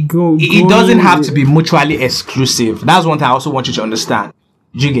 But it doesn't have to be mutually exclusive. That's one thing I also want you to understand.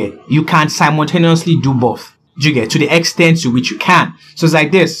 You can simultaneously do both. To the extent to which you can. So it's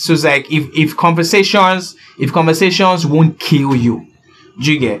like this. So it's like if conversations won't kill you,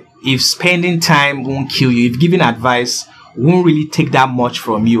 if spending time won't kill you, if giving advice won't really take that much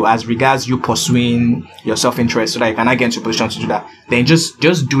from you as regards you pursuing your self-interest so that you cannot get into a position to do that, then just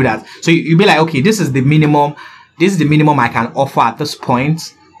do that. So you'll be like, okay, this is the minimum I can offer at this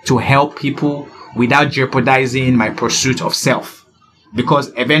point to help people without jeopardizing my pursuit of self.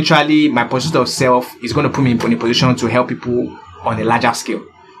 Because eventually my pursuit of self is going to put me in a position to help people on a larger scale.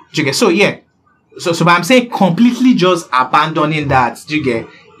 So yeah. So but I'm saying completely just abandoning that,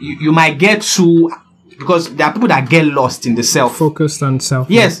 you might get too, because there are people that get lost in the self. Focused on self.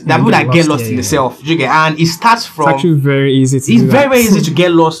 Yes, there are people that get lost in the self. And it starts from... It's actually very easy to do It's very, very easy to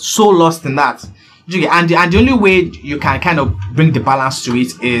get lost, so lost in that. And the only way you can kind of bring the balance to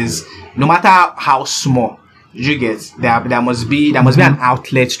it is, no matter how small, there must be an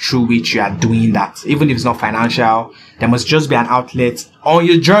outlet through which you are doing that. Even if it's not financial, there must just be an outlet on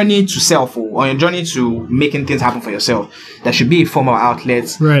your journey to self, or on your journey to making things happen for yourself. There should be a form of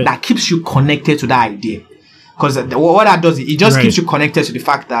outlet that keeps you connected to that idea. Because what that does, it just keeps you connected to the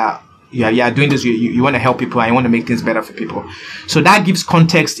fact that you are doing this, you want to help people and you want to make things better for people. So that gives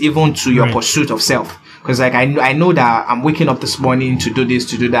context even to your pursuit of self. Because like I know that I'm waking up this morning to do this,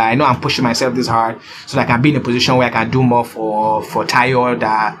 to do that. I know I'm pushing myself this hard so that I can be in a position where I can do more for Tayo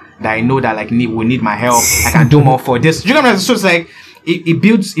that I know that will need my help. I can do more for this. You know, so it's like it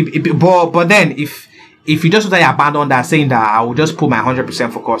builds. But then if you just totally abandon that, saying that I will just put my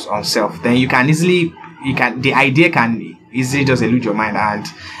 100% focus on self, then the idea can easily just elude your mind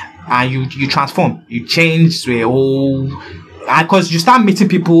and you transform. You change to a whole. Because you start meeting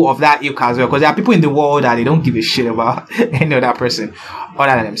people of that ilk as well. Because there are people in the world that they don't give a shit about any other person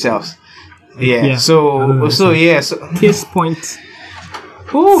other than themselves. Yeah. So case point.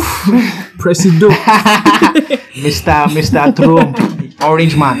 Presido. Mr. Trump.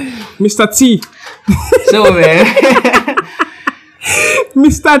 Orange man. Mr. T. So man.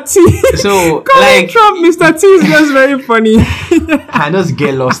 Mr. T. So calling Trump Mr. T is just very funny. I just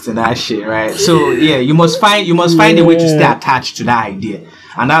get lost in that shit, right? So yeah, you must find a way to stay attached to that idea.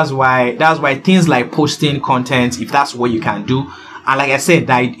 And that's why things like posting content, if that's what you can do, and like I said,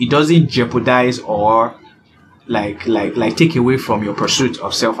 that it doesn't jeopardize or like take away from your pursuit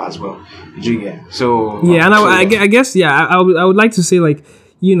of self as well. So yeah, and I guess I would like to say, like,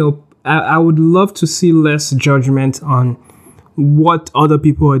 I would love to see less judgment on what other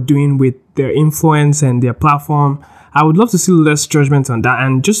people are doing with their influence and their platform. I would love to see less judgment on that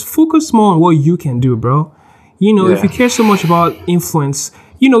and just focus more on what you can do, bro. If you care so much about influence,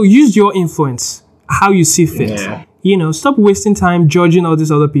 use your influence how you see fit. Stop wasting time judging all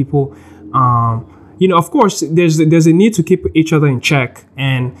these other people. Of course, there's a need to keep each other in check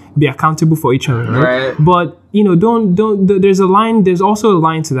and be accountable for each other, right? But don't. There's a line. There's also a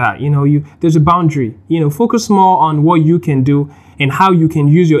line to that. There's a boundary. Focus more on what you can do and how you can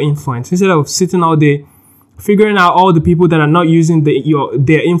use your influence instead of sitting all day figuring out all the people that are not using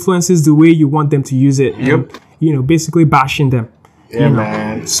their influences the way you want them to use it. Yep. And, basically bashing them.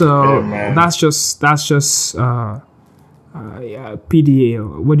 Man. So that's just PDA,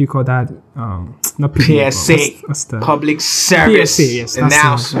 or what do you call that? Not PDA, PSA. What's the public service PSA, yes,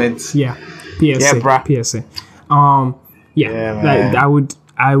 announcement. PSA. Yeah, bruh. PSA.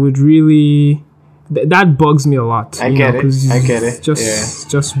 I would really. That bugs me a lot. I get it.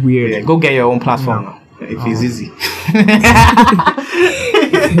 Just weird. Yeah, go get your own platform if it's easy.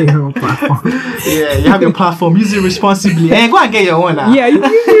 Your own platform. Yeah, you have your platform. Use it responsibly. Hey, go and get your own now. Yeah,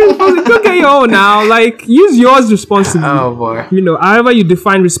 go get your own now. Like, use yours responsibly. Oh boy. However you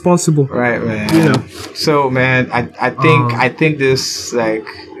define responsible. Right, man. So, man, I think this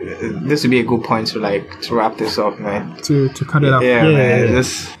this would be a good point to wrap this up, man. To cut it off. Yeah, man. Yeah.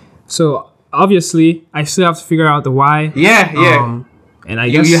 So obviously, I still have to figure out the why. Yeah. And I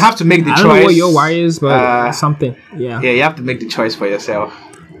guess you have to make the choice. I don't know what your why is, but something. Yeah. Yeah, you have to make the choice for yourself.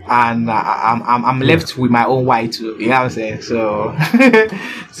 And I'm left with my own why too. You know what I'm saying? So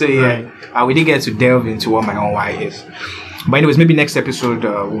yeah, we didn't get to delve into what my own why is. But anyways, maybe next episode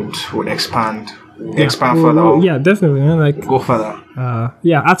would expand. Expand further. Yeah, definitely. Man. Go further.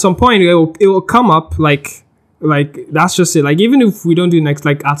 At some point it will come up. Like that's just it. Like, even if we don't do next,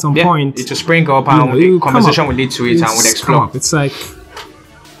 like at some point it will spring up and the conversation will lead to it and we'll explore. It's like,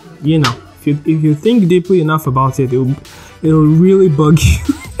 if you think deeply enough about it, it'll really bug you.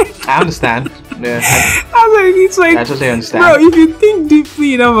 I understand. Yeah, I totally understand. Bro, if you think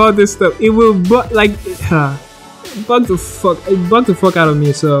deeply enough about this stuff, it will. But bugged the fuck out of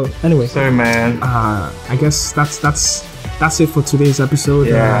me. So anyway, sorry, man. I guess that's it for today's episode.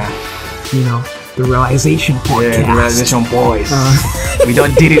 Yeah. The Realization Podcast. Yeah, the Realization Boys. We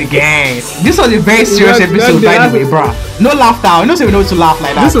done did it again. This was a very serious episode, by the way, bro. No laughter. I don't say we know to laugh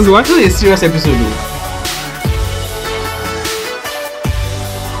like that. This was what? This is a serious episode, though.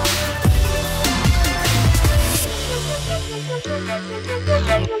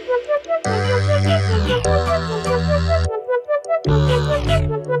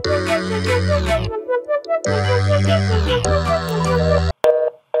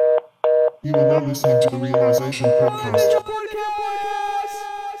 You are now listening to the Realization Podcast.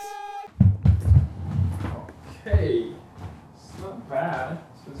 Okay, it's not bad.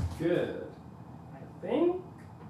 It's just good. I think.